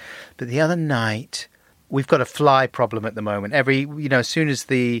things. But the other night, we've got a fly problem at the moment. As soon as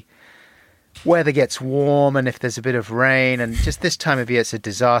the weather gets warm and if there's a bit of rain, and just this time of year it's a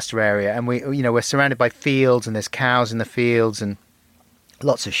disaster area, and we're surrounded by fields and there's cows in the fields and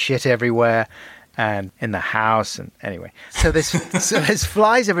lots of shit everywhere and in the house, and anyway, so there's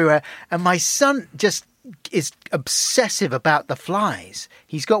flies everywhere, and my son just is obsessive about the flies.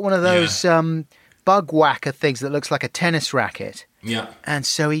 He's got one of those bug whacker things that looks like a tennis racket, and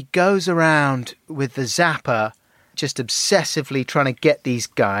so he goes around with the zapper just obsessively trying to get these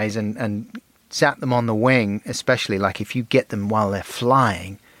guys and zap them on the wing, especially like if you get them while they're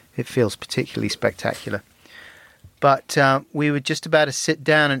flying, it feels particularly spectacular. But we were just about to sit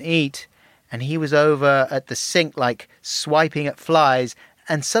down and eat, and he was over at the sink like swiping at flies,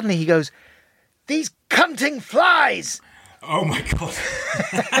 and suddenly he goes, "These cunting flies!" Oh my God.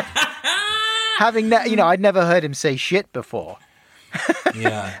 having that, I'd never heard him say shit before.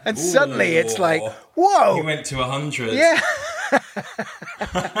 Yeah. And suddenly it's like, whoa. He went to 100. Yeah.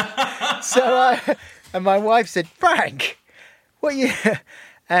 And my wife said, Frank, what you...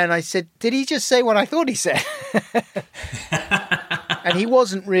 And I said, did he just say what I thought he said? And he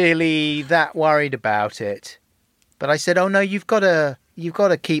wasn't really that worried about it. But I said, oh, no, you've got to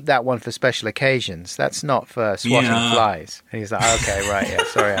keep that one for special occasions. That's not for swatting flies. And he's like, okay, right, yeah,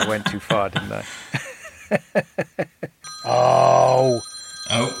 sorry, I went too far, didn't I? Oh.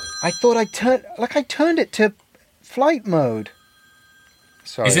 I thought I turned it to flight mode.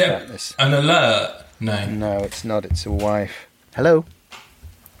 Sorry Is it about this. An alert? No. No, it's not. It's a wife. Hello?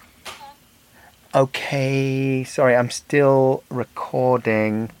 Okay, sorry, I'm still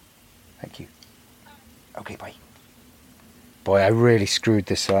recording. Thank you. Okay, bye. Boy, I really screwed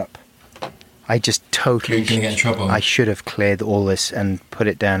this up. I just totally... You're going to get in trouble. I should have cleared all this and put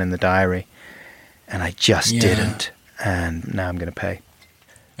it down in the diary. And I just didn't. And now I'm going to pay.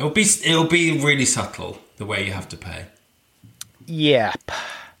 It'll be really subtle, the way you have to pay. Yep.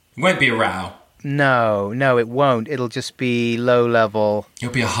 It won't be a row. No, it won't. It'll just be low level.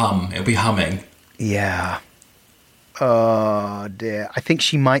 It'll be a hum. It'll be humming. Yeah. Oh, dear. I think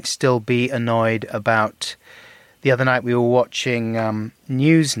she might still be annoyed about... The other night we were watching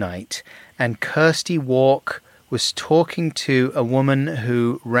Newsnight, and Kirsty Walk was talking to a woman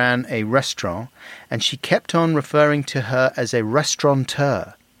who ran a restaurant, and she kept on referring to her as a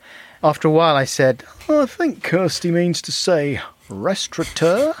restaurateur. After a while I said, I think Kirsty means to say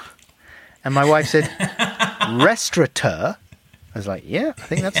restaurateur. And my wife said, restaurateur? I was like, yeah, I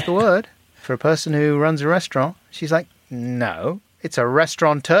think that's the word for a person who runs a restaurant. She's like, no, it's a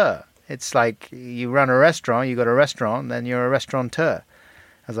restaurateur. It's like you run a restaurant, you got a restaurant, then you're a restaurateur. I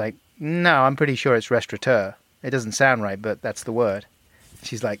was like, no, I'm pretty sure it's restaurateur. It doesn't sound right, but that's the word.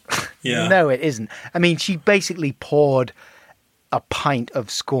 She's like, no, it isn't. I mean, she basically poured a pint of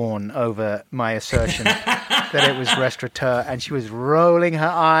scorn over my assertion that it was restaurateur, and she was rolling her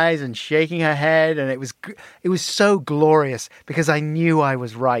eyes and shaking her head, and it was so glorious because I knew I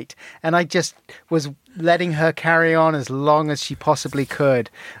was right, and I just was letting her carry on as long as she possibly could,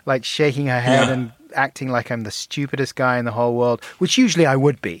 like shaking her head and acting like I'm the stupidest guy in the whole world, which usually I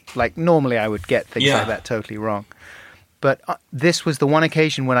would be. Like normally I would get things like that totally wrong. But this was the one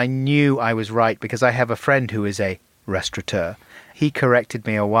occasion when I knew I was right, because I have a friend who is a restaurateur. He corrected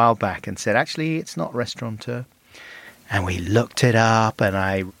me a while back and said, actually, it's not restaurateur. And we looked it up, and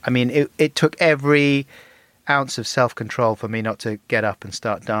I mean, it took every ounce of self-control for me not to get up and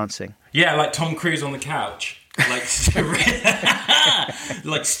start dancing. Yeah, like Tom Cruise on the couch. Like,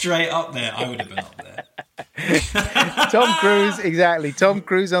 like straight up there. I would have been up there. Tom Cruise, exactly. Tom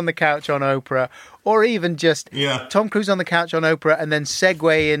Cruise on the couch on Oprah, or even just Tom Cruise on the couch on Oprah, and then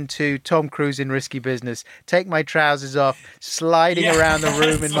segue into Tom Cruise in Risky Business. Take my trousers off, sliding around the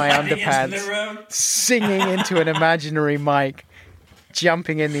room in my underpants, singing into an imaginary mic,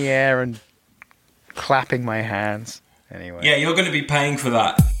 jumping in the air and clapping my hands. Anyway. Yeah, you're going to be paying for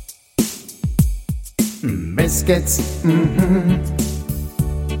that. Biscuits,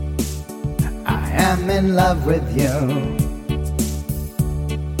 I am in love with you.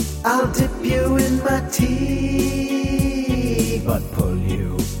 I'll dip you in my tea, but pull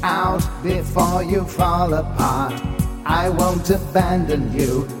you out before you fall apart. I won't abandon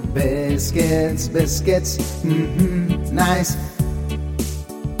you. Biscuits, biscuits, nice.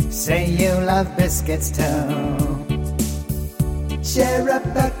 Say you love biscuits too. Share a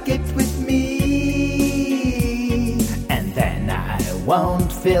bucket with me, and then I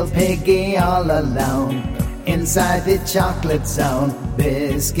won't feel piggy all alone inside the chocolate zone.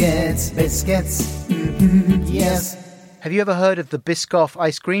 Biscuits, biscuits, yes. Have you ever heard of the Biscoff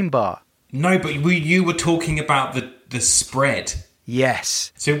ice cream bar? No, but you were talking about the spread.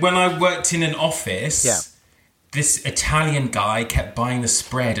 Yes. So when I worked in an office, this Italian guy kept buying the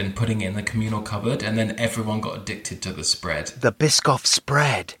spread and putting it in the communal cupboard, and then everyone got addicted to the spread. The Biscoff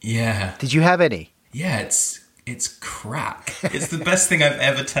spread? Yeah. Did you have any? Yeah, it's crack. It's the best thing I've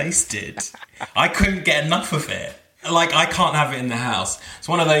ever tasted. I couldn't get enough of it. Like, I can't have it in the house. It's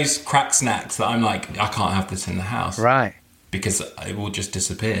one of those crack snacks that I'm like, I can't have this in the house. Right. Because it will just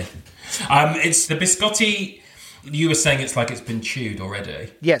disappear. It's the biscotti. You were saying it's like it's been chewed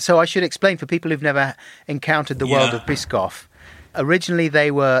already. Yeah, so I should explain for people who've never encountered the world of Biscoff. Originally,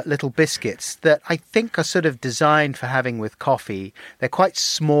 they were little biscuits that I think are sort of designed for having with coffee. They're quite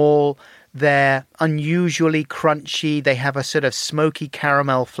small. They're unusually crunchy. They have a sort of smoky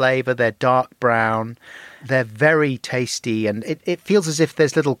caramel flavour. They're dark brown. They're very tasty, and it feels as if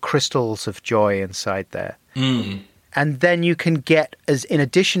there's little crystals of joy inside there. And then you can get, as in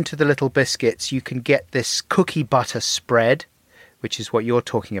addition to the little biscuits, you can get this cookie butter spread, which is what you're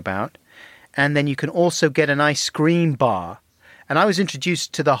talking about. And then you can also get an ice cream bar. And I was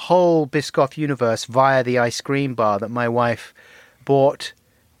introduced to the whole Biscoff universe via the ice cream bar that my wife bought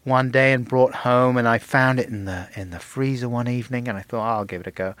one day and brought home, and I found it in the freezer one evening, and I thought, I'll give it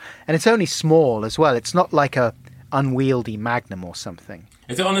a go. And it's only small as well. It's not like a unwieldy Magnum or something.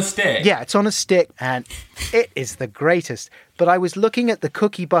 Is it on a stick? Yeah, it's on a stick, and it is the greatest. But I was looking at the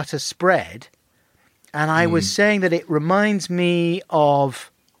cookie butter spread, and I was saying that it reminds me of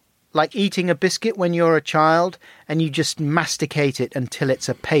like eating a biscuit when you're a child, and you just masticate it until it's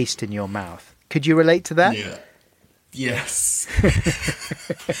a paste in your mouth. Could you relate to that? Yeah. Yes.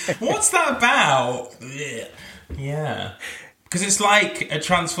 What's that about? Yeah. Because it's like a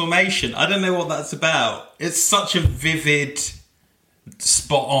transformation. I don't know what that's about. It's such a vivid,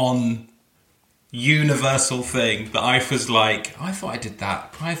 spot-on, universal thing that I was like, I thought I did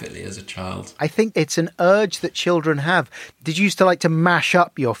that privately as a child. I think it's an urge that children have. Did you used to like to mash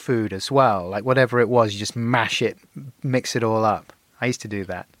up your food as well? Like whatever it was, you just mash it, mix it all up. I used to do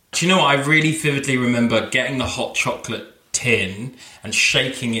that. Do you know what? I really vividly remember getting the hot chocolate tin and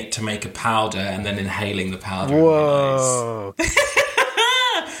shaking it to make a powder and then inhaling the powder. Whoa.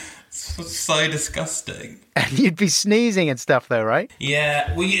 It's so disgusting. And you'd be sneezing and stuff though, right?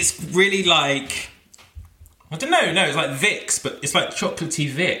 Yeah, well, it's really like... I don't know, no, it's like Vicks, but it's like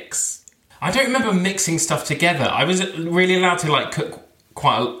chocolatey Vicks. I don't remember mixing stuff together. I was really allowed to like cook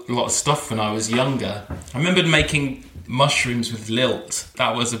quite a lot of stuff when I was younger. I remember making mushrooms with lilt.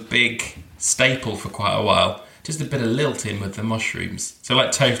 That was a big staple for quite a while. Just a bit of lilt in with the mushrooms. So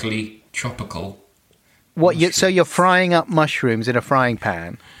like totally tropical. So you're frying up mushrooms in a frying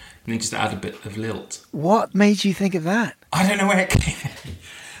pan? And then just add a bit of lilt. What made you think of that? I don't know where it came.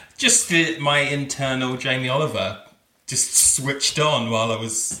 Just my internal Jamie Oliver just switched on while I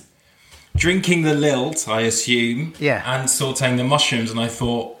was drinking the lilt, I assume. Yeah. And sauteing the mushrooms. And I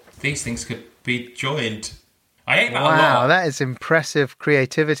thought, these things could be joined. I ate that a lot. Wow, that is impressive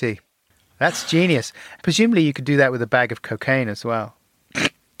creativity. That's genius. Presumably you could do that with a bag of cocaine as well.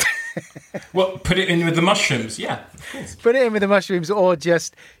 What, put it in with the mushrooms? Yeah, of course. Put it in with the mushrooms, or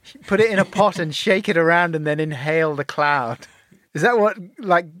just put it in a pot and shake it around and then inhale the cloud. Is that what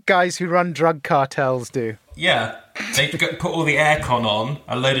like guys who run drug cartels do? Yeah. They put all the aircon on,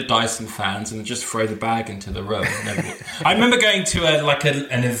 a load of Dyson fans, and just throw the bag into the room. I remember going to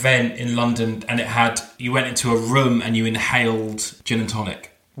an event in London, and you went into a room and you inhaled gin and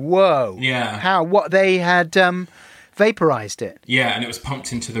tonic. Whoa. Yeah. How? What, they had vaporized it? Yeah, and it was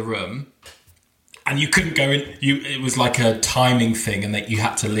pumped into the room. And you couldn't go in. It was like a timing thing, and that you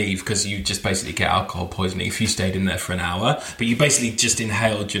had to leave because you just basically get alcohol poisoning if you stayed in there for an hour. But you basically just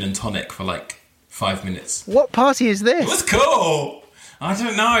inhaled gin and tonic for like 5 minutes. What party is this? It was cool. I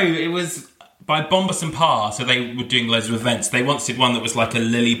don't know. It was by Bombus and Parr, so they were doing loads of events. They once did one that was like a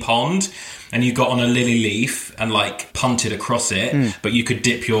lily pond, and you got on a lily leaf and like punted across it, but you could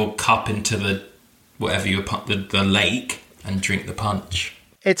dip your cup into the the lake and drink the punch.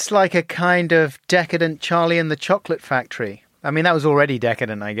 It's like a kind of decadent Charlie and the Chocolate Factory. I mean, that was already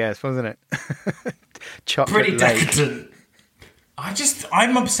decadent, I guess, wasn't it? Chocolate Pretty lake. decadent.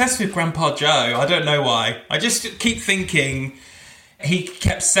 I'm obsessed with Grandpa Joe. I don't know why. I just keep thinking he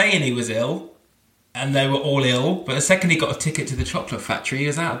kept saying he was ill, and they were all ill, but the second he got a ticket to the chocolate factory, he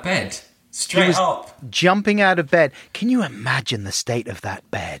was out of bed. Straight up. Jumping out of bed. Can you imagine the state of that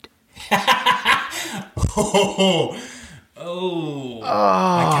bed? Oh,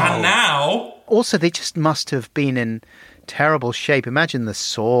 I can now. Also, they just must have been in terrible shape. Imagine the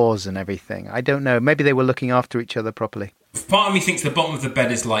sores and everything. I don't know. Maybe they were looking after each other properly. Part of me thinks the bottom of the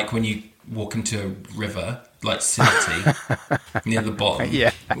bed is like when you walk into a river, like Silty, near the bottom.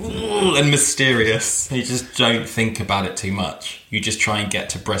 Yeah. Ooh, and mysterious. You just don't think about it too much. You just try and get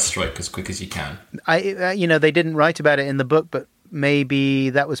to breaststroke as quick as you can. They didn't write about it in the book, but maybe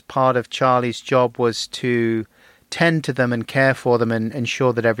that was part of Charlie's job, was to tend to them and care for them and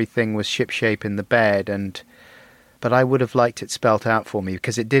ensure that everything was shipshape in the bed. But I would have liked it spelt out for me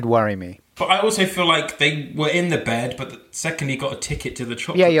because it did worry me. But I also feel like they were in the bed, but the second he got a ticket to the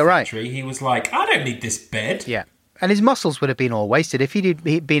chocolate factory, he was like, I don't need this bed. Yeah. And his muscles would have been all wasted if he'd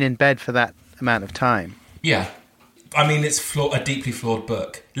been in bed for that amount of time. Yeah. I mean, it's a deeply flawed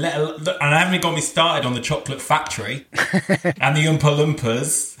book. And I haven't got me started on the chocolate factory and the Oompa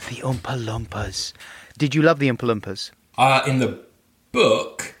Loompas. The Oompa Loompas. Did you love the Oompa Loompas? In the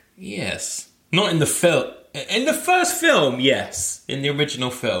book, yes. Not in the film. In the first film, yes. In the original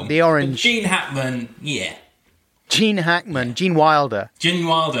film. The orange. But Gene Hackman, yeah. Gene Hackman, Gene Wilder. Gene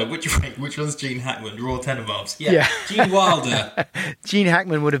Wilder. Which one's Gene Hackman? Raw Tenenbaums. Yeah. Gene Wilder. Gene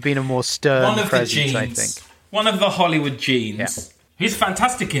Hackman would have been a more stern presence, I think. One of the Hollywood genes. Yeah. He's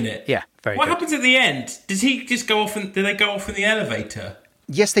fantastic in it. Yeah, very What good. happens at the end? Does he just go off? Do they go off in the elevator?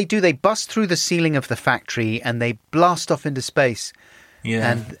 Yes, they do. They bust through the ceiling of the factory and they blast off into space.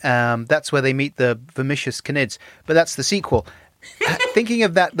 Yeah. And that's where they meet the Vermicious Canids. But that's the sequel. Thinking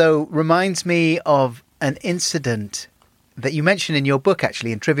of that, though, reminds me of an incident that you mentioned in your book,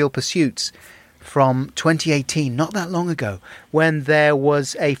 actually, in Trivial Pursuits, from 2018, not that long ago, when there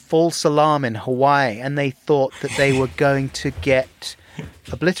was a false alarm in Hawaii and they thought that they were going to get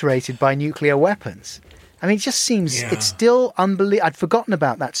obliterated by nuclear weapons. I mean, it just seems, it's still unbelievable. I'd forgotten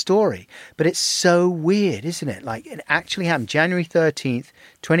about that story, but it's so weird, isn't it? Like, it actually happened. January 13th,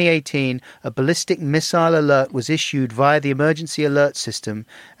 2018, a ballistic missile alert was issued via the emergency alert system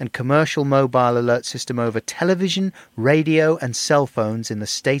and commercial mobile alert system over television, radio, and cell phones in the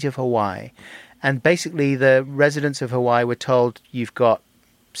state of Hawaii. And basically, the residents of Hawaii were told, you've got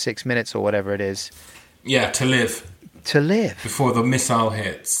 6 minutes or whatever it is. Yeah, to live. To live. Before the missile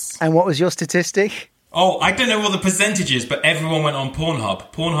hits. And what was your statistic? Oh, I don't know what the percentage is, but everyone went on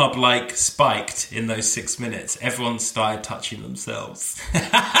Pornhub. Pornhub, like, spiked in those 6 minutes. Everyone started touching themselves.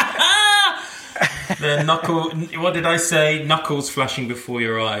 The knuckle... What did I say? Knuckles flashing before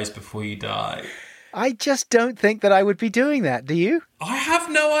your eyes before you die. I just don't think that I would be doing that, do you? I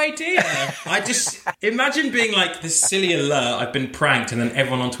have no idea. I just... Imagine being like, this silly alert, I've been pranked, and then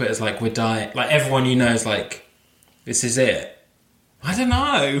everyone on Twitter is like, we're dying. Like, everyone you know is like, this is it. I don't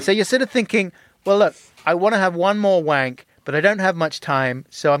know. So you're sort of thinking... Well, look, I want to have one more wank, but I don't have much time,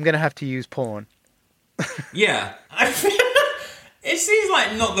 so I'm going to have to use porn. Yeah. It seems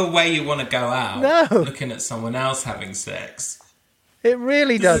like not the way you want to go out. No. Looking at someone else having sex. It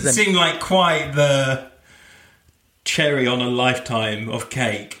really doesn't. Doesn't seem like quite the cherry on a lifetime of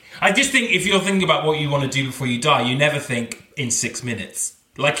cake. I just think if you're thinking about what you want to do before you die, you never think in 6 minutes.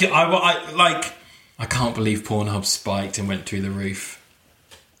 Like, I can't believe Pornhub spiked and went through the roof.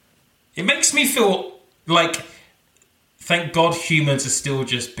 It makes me feel like, thank God humans are still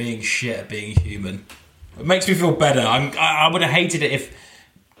just being shit at being human. It makes me feel better. I would have hated it if...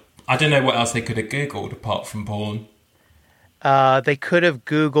 I don't know what else they could have Googled apart from porn. They could have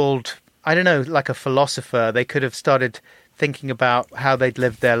Googled, I don't know, like a philosopher. They could have started thinking about how they'd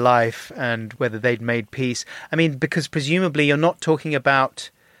lived their life and whether they'd made peace. I mean, because presumably you're not talking about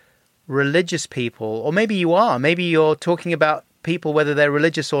religious people, or maybe you are. Maybe you're talking about people, whether they're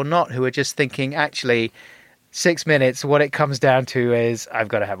religious or not, who are just thinking, actually, 6 minutes, what it comes down to is, I've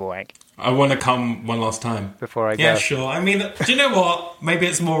got to have a wank. I want to come one last time. Before I go. Yeah, sure. I mean, do you know what? Maybe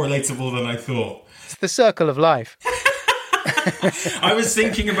it's more relatable than I thought. It's the circle of life. I was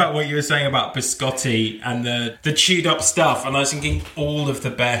thinking about what you were saying about biscotti and the chewed up stuff, and I was thinking all of the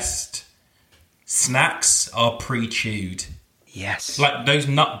best snacks are pre-chewed. Yes. Like those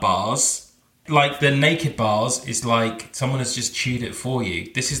nut bars... Like, the naked bars is like someone has just chewed it for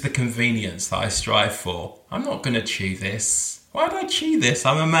you. This is the convenience that I strive for. I'm not going to chew this. Why do I chew this?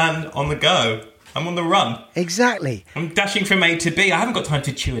 I'm a man on the go. I'm on the run. Exactly. I'm dashing from A to B. I haven't got time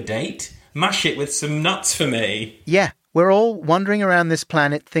to chew a date. Mash it with some nuts for me. Yeah. We're all wandering around this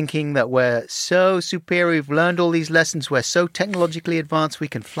planet thinking that we're so superior. We've learned all these lessons. We're so technologically advanced. We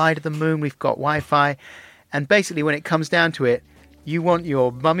can fly to the moon. We've got Wi-Fi. And basically, when it comes down to it, you want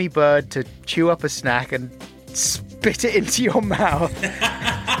your mummy bird to chew up a snack and spit it into your mouth.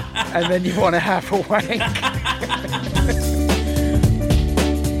 And then you want to have a wank.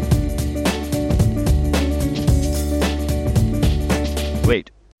 Wait,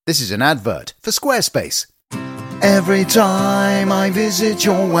 this is an advert for Squarespace. Every time I visit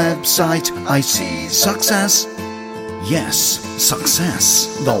your website, I see success. Yes, success.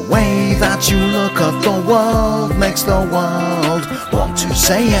 The way that you look at the world makes the world want to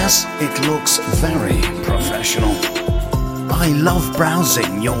say yes. It looks very professional. I love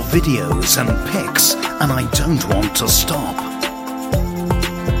browsing your videos and pics, and I don't want to stop.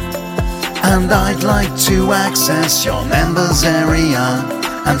 And I'd like to access your members area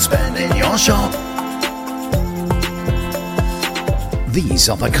and spend in your shop. These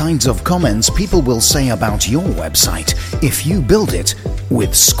are the kinds of comments people will say about your website if you build it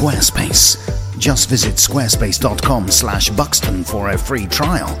with Squarespace. Just visit squarespace.com/Buxton for a free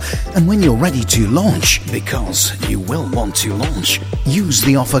trial. And when you're ready to launch, because you will want to launch, use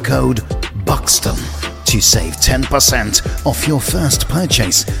the offer code BUXTON to save 10% off your first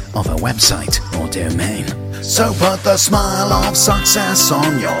purchase of a website or domain. So put the smile of success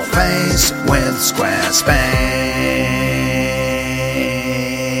on your face with Squarespace.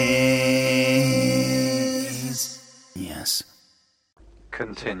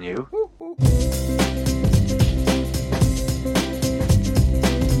 continue.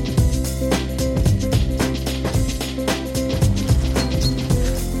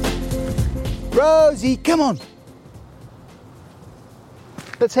 Rosie, come on.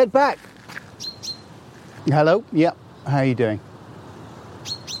 Let's head back. Hello? Yep. How are you doing?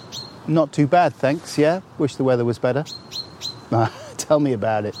 Not too bad, thanks, yeah? Wish the weather was better. Tell me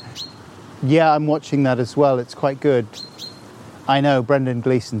about it. Yeah, I'm watching that as well. It's quite good. I know, Brendan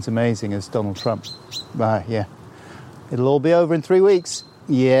Gleeson's amazing as Donald Trump. Yeah. It'll all be over in 3 weeks.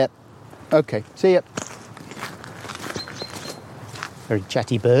 Yeah. Okay, see ya. Very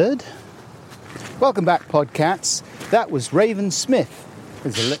chatty bird. Welcome back, Podcats. That was Raven Smith.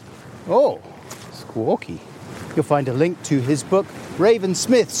 Oh, squawky. You'll find a link to his book, Raven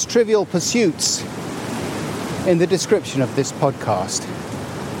Smith's Trivial Pursuits, in the description of this podcast.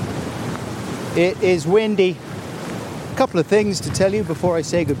 It is windy. A couple of things to tell you before I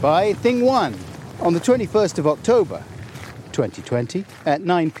say goodbye. Thing one, on the 21st of October, 2020, at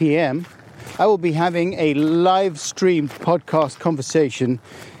 9 p.m, I will be having a live-streamed podcast conversation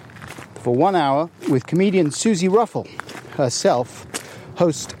for 1 hour with comedian Susie Ruffle, herself,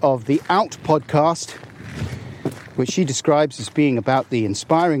 host of the Out podcast, which she describes as being about the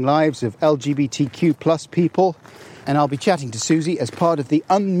inspiring lives of LGBTQ plus people. And I'll be chatting to Susie as part of the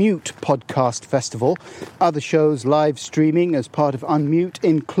Unmute podcast festival. Other shows live streaming as part of Unmute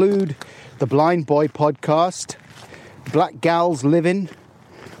include the Blind Boy podcast, Black Gals Livin',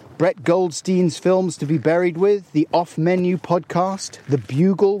 Brett Goldstein's Films to be Buried With, the Off Menu podcast, The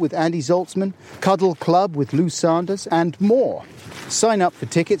Bugle with Andy Zoltzman, Cuddle Club with Lou Sanders, and more. Sign up for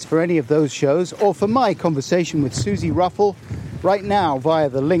tickets for any of those shows or for my conversation with Susie Ruffle right now via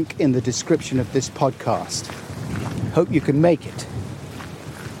the link in the description of this podcast. Hope you can make it.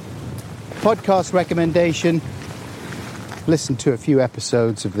 Podcast recommendation. Listened to a few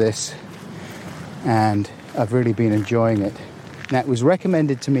episodes of this and I've really been enjoying it. Now, it was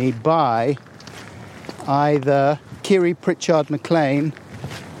recommended to me by either Kiri Pritchard McLean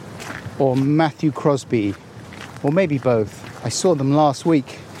or Matthew Crosby, or maybe both. I saw them last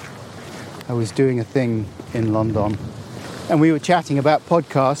week. I was doing a thing in London and we were chatting about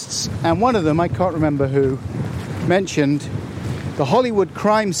podcasts, and one of them, I can't remember who, mentioned the Hollywood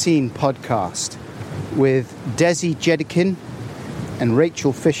Crime Scene podcast with Desi Jedikin and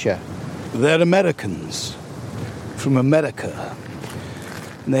Rachel Fisher. They're Americans from America.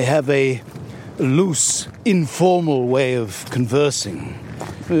 And they have a loose, informal way of conversing.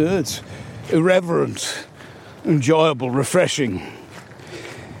 It's irreverent, enjoyable, refreshing.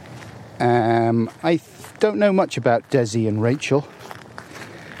 I don't know much about Desi and Rachel,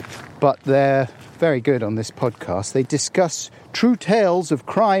 but they're very good on this podcast. They discuss true tales of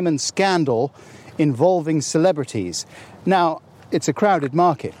crime and scandal involving celebrities. Now, it's a crowded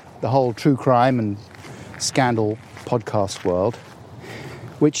market, the whole true crime and scandal podcast world,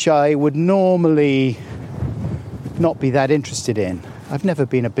 which I would normally not be that interested in. I've never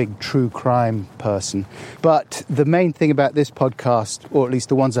been a big true crime person, but the main thing about this podcast, or at least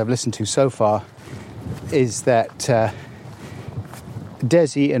the ones I've listened to so far, is that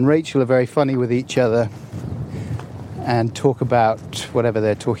Desi and Rachel are very funny with each other and talk about whatever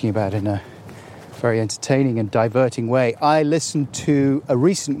they're talking about in a very entertaining and diverting way. I listened to a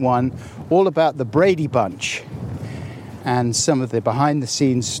recent one all about the Brady Bunch and some of the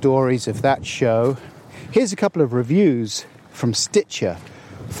behind-the-scenes stories of that show. Here's a couple of reviews from Stitcher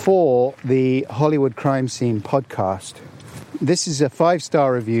for the Hollywood Crime Scene podcast. This is a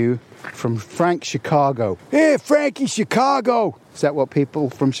 5-star review from Frank Chicago. Hey, Frankie Chicago! Is that what people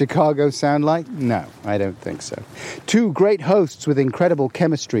from Chicago sound like? No, I don't think so. 2 great hosts with incredible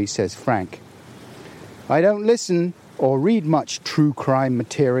chemistry, says Frank. I don't listen or read much true crime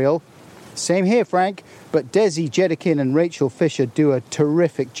material. Same here, Frank, but Desi Jedikin and Rachel Fisher do a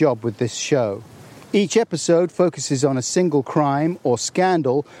terrific job with this show. Each episode focuses on a single crime or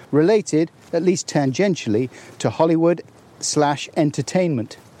scandal related, at least tangentially, to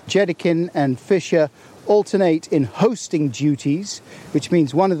Hollywood/entertainment. Jedikin and Fisher alternate in hosting duties, which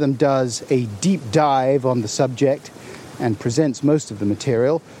means one of them does a deep dive on the subject and presents most of the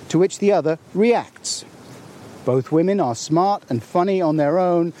material, to which the other reacts. Both women are smart and funny on their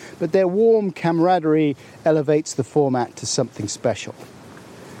own, but their warm camaraderie elevates the format to something special.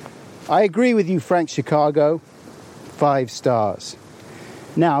 I agree with you, Frank Chicago. 5 stars.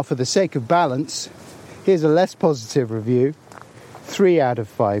 Now, for the sake of balance, here's a less positive review. 3 out of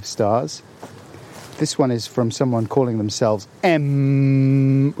 5 stars. This one is from someone calling themselves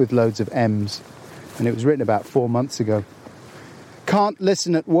M, with loads of M's. And it was written about 4 months ago. Can't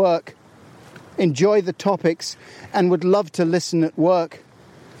listen at work. Enjoy the topics and would love to listen at work.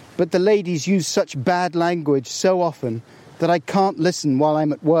 but the ladies use such bad language so often that I can't listen while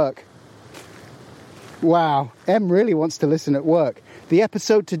I'm at work. Wow, Em really wants to listen at work. The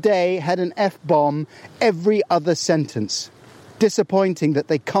episode today had an F-bomb every other sentence. Disappointing that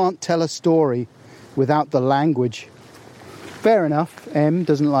they can't tell a story without the language. Fair enough, Em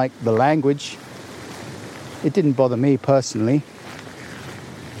doesn't like the language. It didn't bother me personally.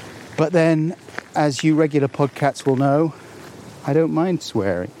 But then, as you regular podcats will know, I don't mind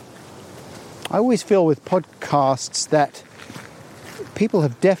swearing. I always feel with podcasts that people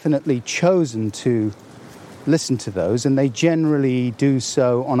have definitely chosen to listen to those, and they generally do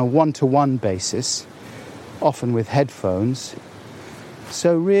so on a one-to-one basis, often with headphones.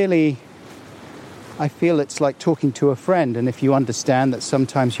 So really, I feel it's like talking to a friend, and if you understand that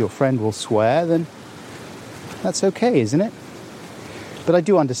sometimes your friend will swear, then that's okay, isn't it? But I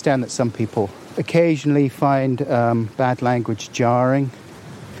do understand that some people occasionally find bad language jarring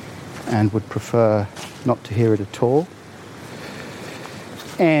and would prefer not to hear it at all.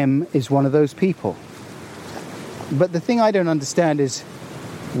 Em is one of those people. But the thing I don't understand is,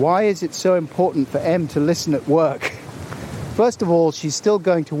 why is it so important for Em to listen at work? First of all, she's still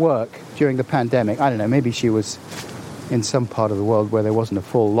going to work during the pandemic. I don't know, maybe she was in some part of the world where there wasn't a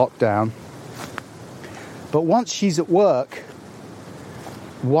full lockdown. But once she's at work,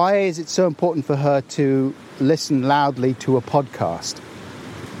 why is it so important for her to listen loudly to a podcast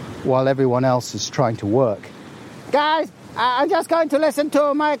while everyone else is trying to work? Guys, I'm just going to listen to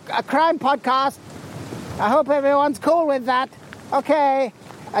a crime podcast. I hope everyone's cool with that. Okay.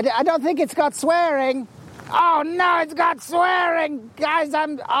 I don't think it's got swearing. Oh, no, it's got swearing. Guys,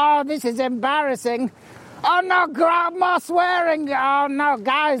 this is embarrassing. Oh, no, more swearing. Oh, no,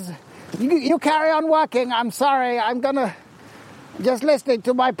 guys, you carry on working. I'm sorry. I'm going to just listening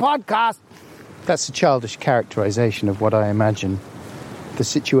to my podcast. That's a childish characterization of what I imagine the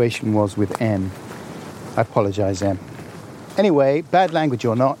situation was with Em. I apologize, Em. Anyway, bad language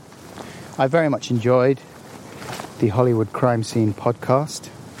or not, I very much enjoyed the Hollywood Crime Scene podcast.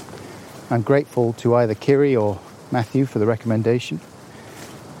 I'm grateful to either Kiri or Matthew for the recommendation.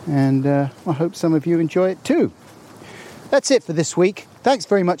 And I hope some of you enjoy it too. That's it for this week. Thanks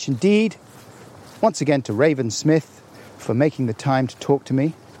very much indeed. Once again to Raven Smith for making the time to talk to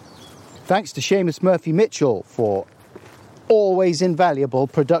me. Thanks to Seamus Murphy-Mitchell for always invaluable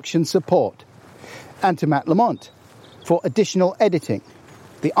production support. And to Matt Lamont for additional editing.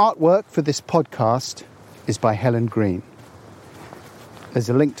 The artwork for this podcast is by Helen Green. There's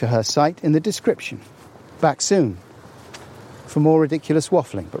a link to her site in the description. Back soon for more ridiculous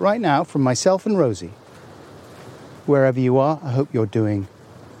waffling. But right now, from myself and Rosie, wherever you are, I hope you're doing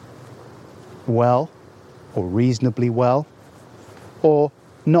well, or reasonably well, or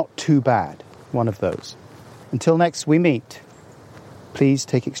not too bad, one of those. Until next we meet, please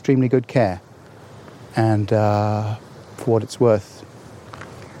take extremely good care. And for what it's worth,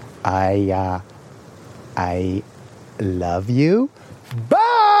 I love you. Bye!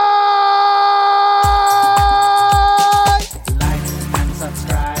 Like and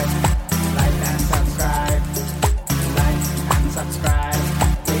subscribe. Like and subscribe. Like and subscribe.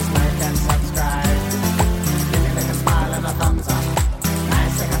 Please like and subscribe. Give me like a smile and a thumbs up.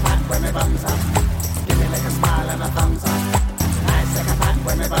 Nice like a pat when my bum's up.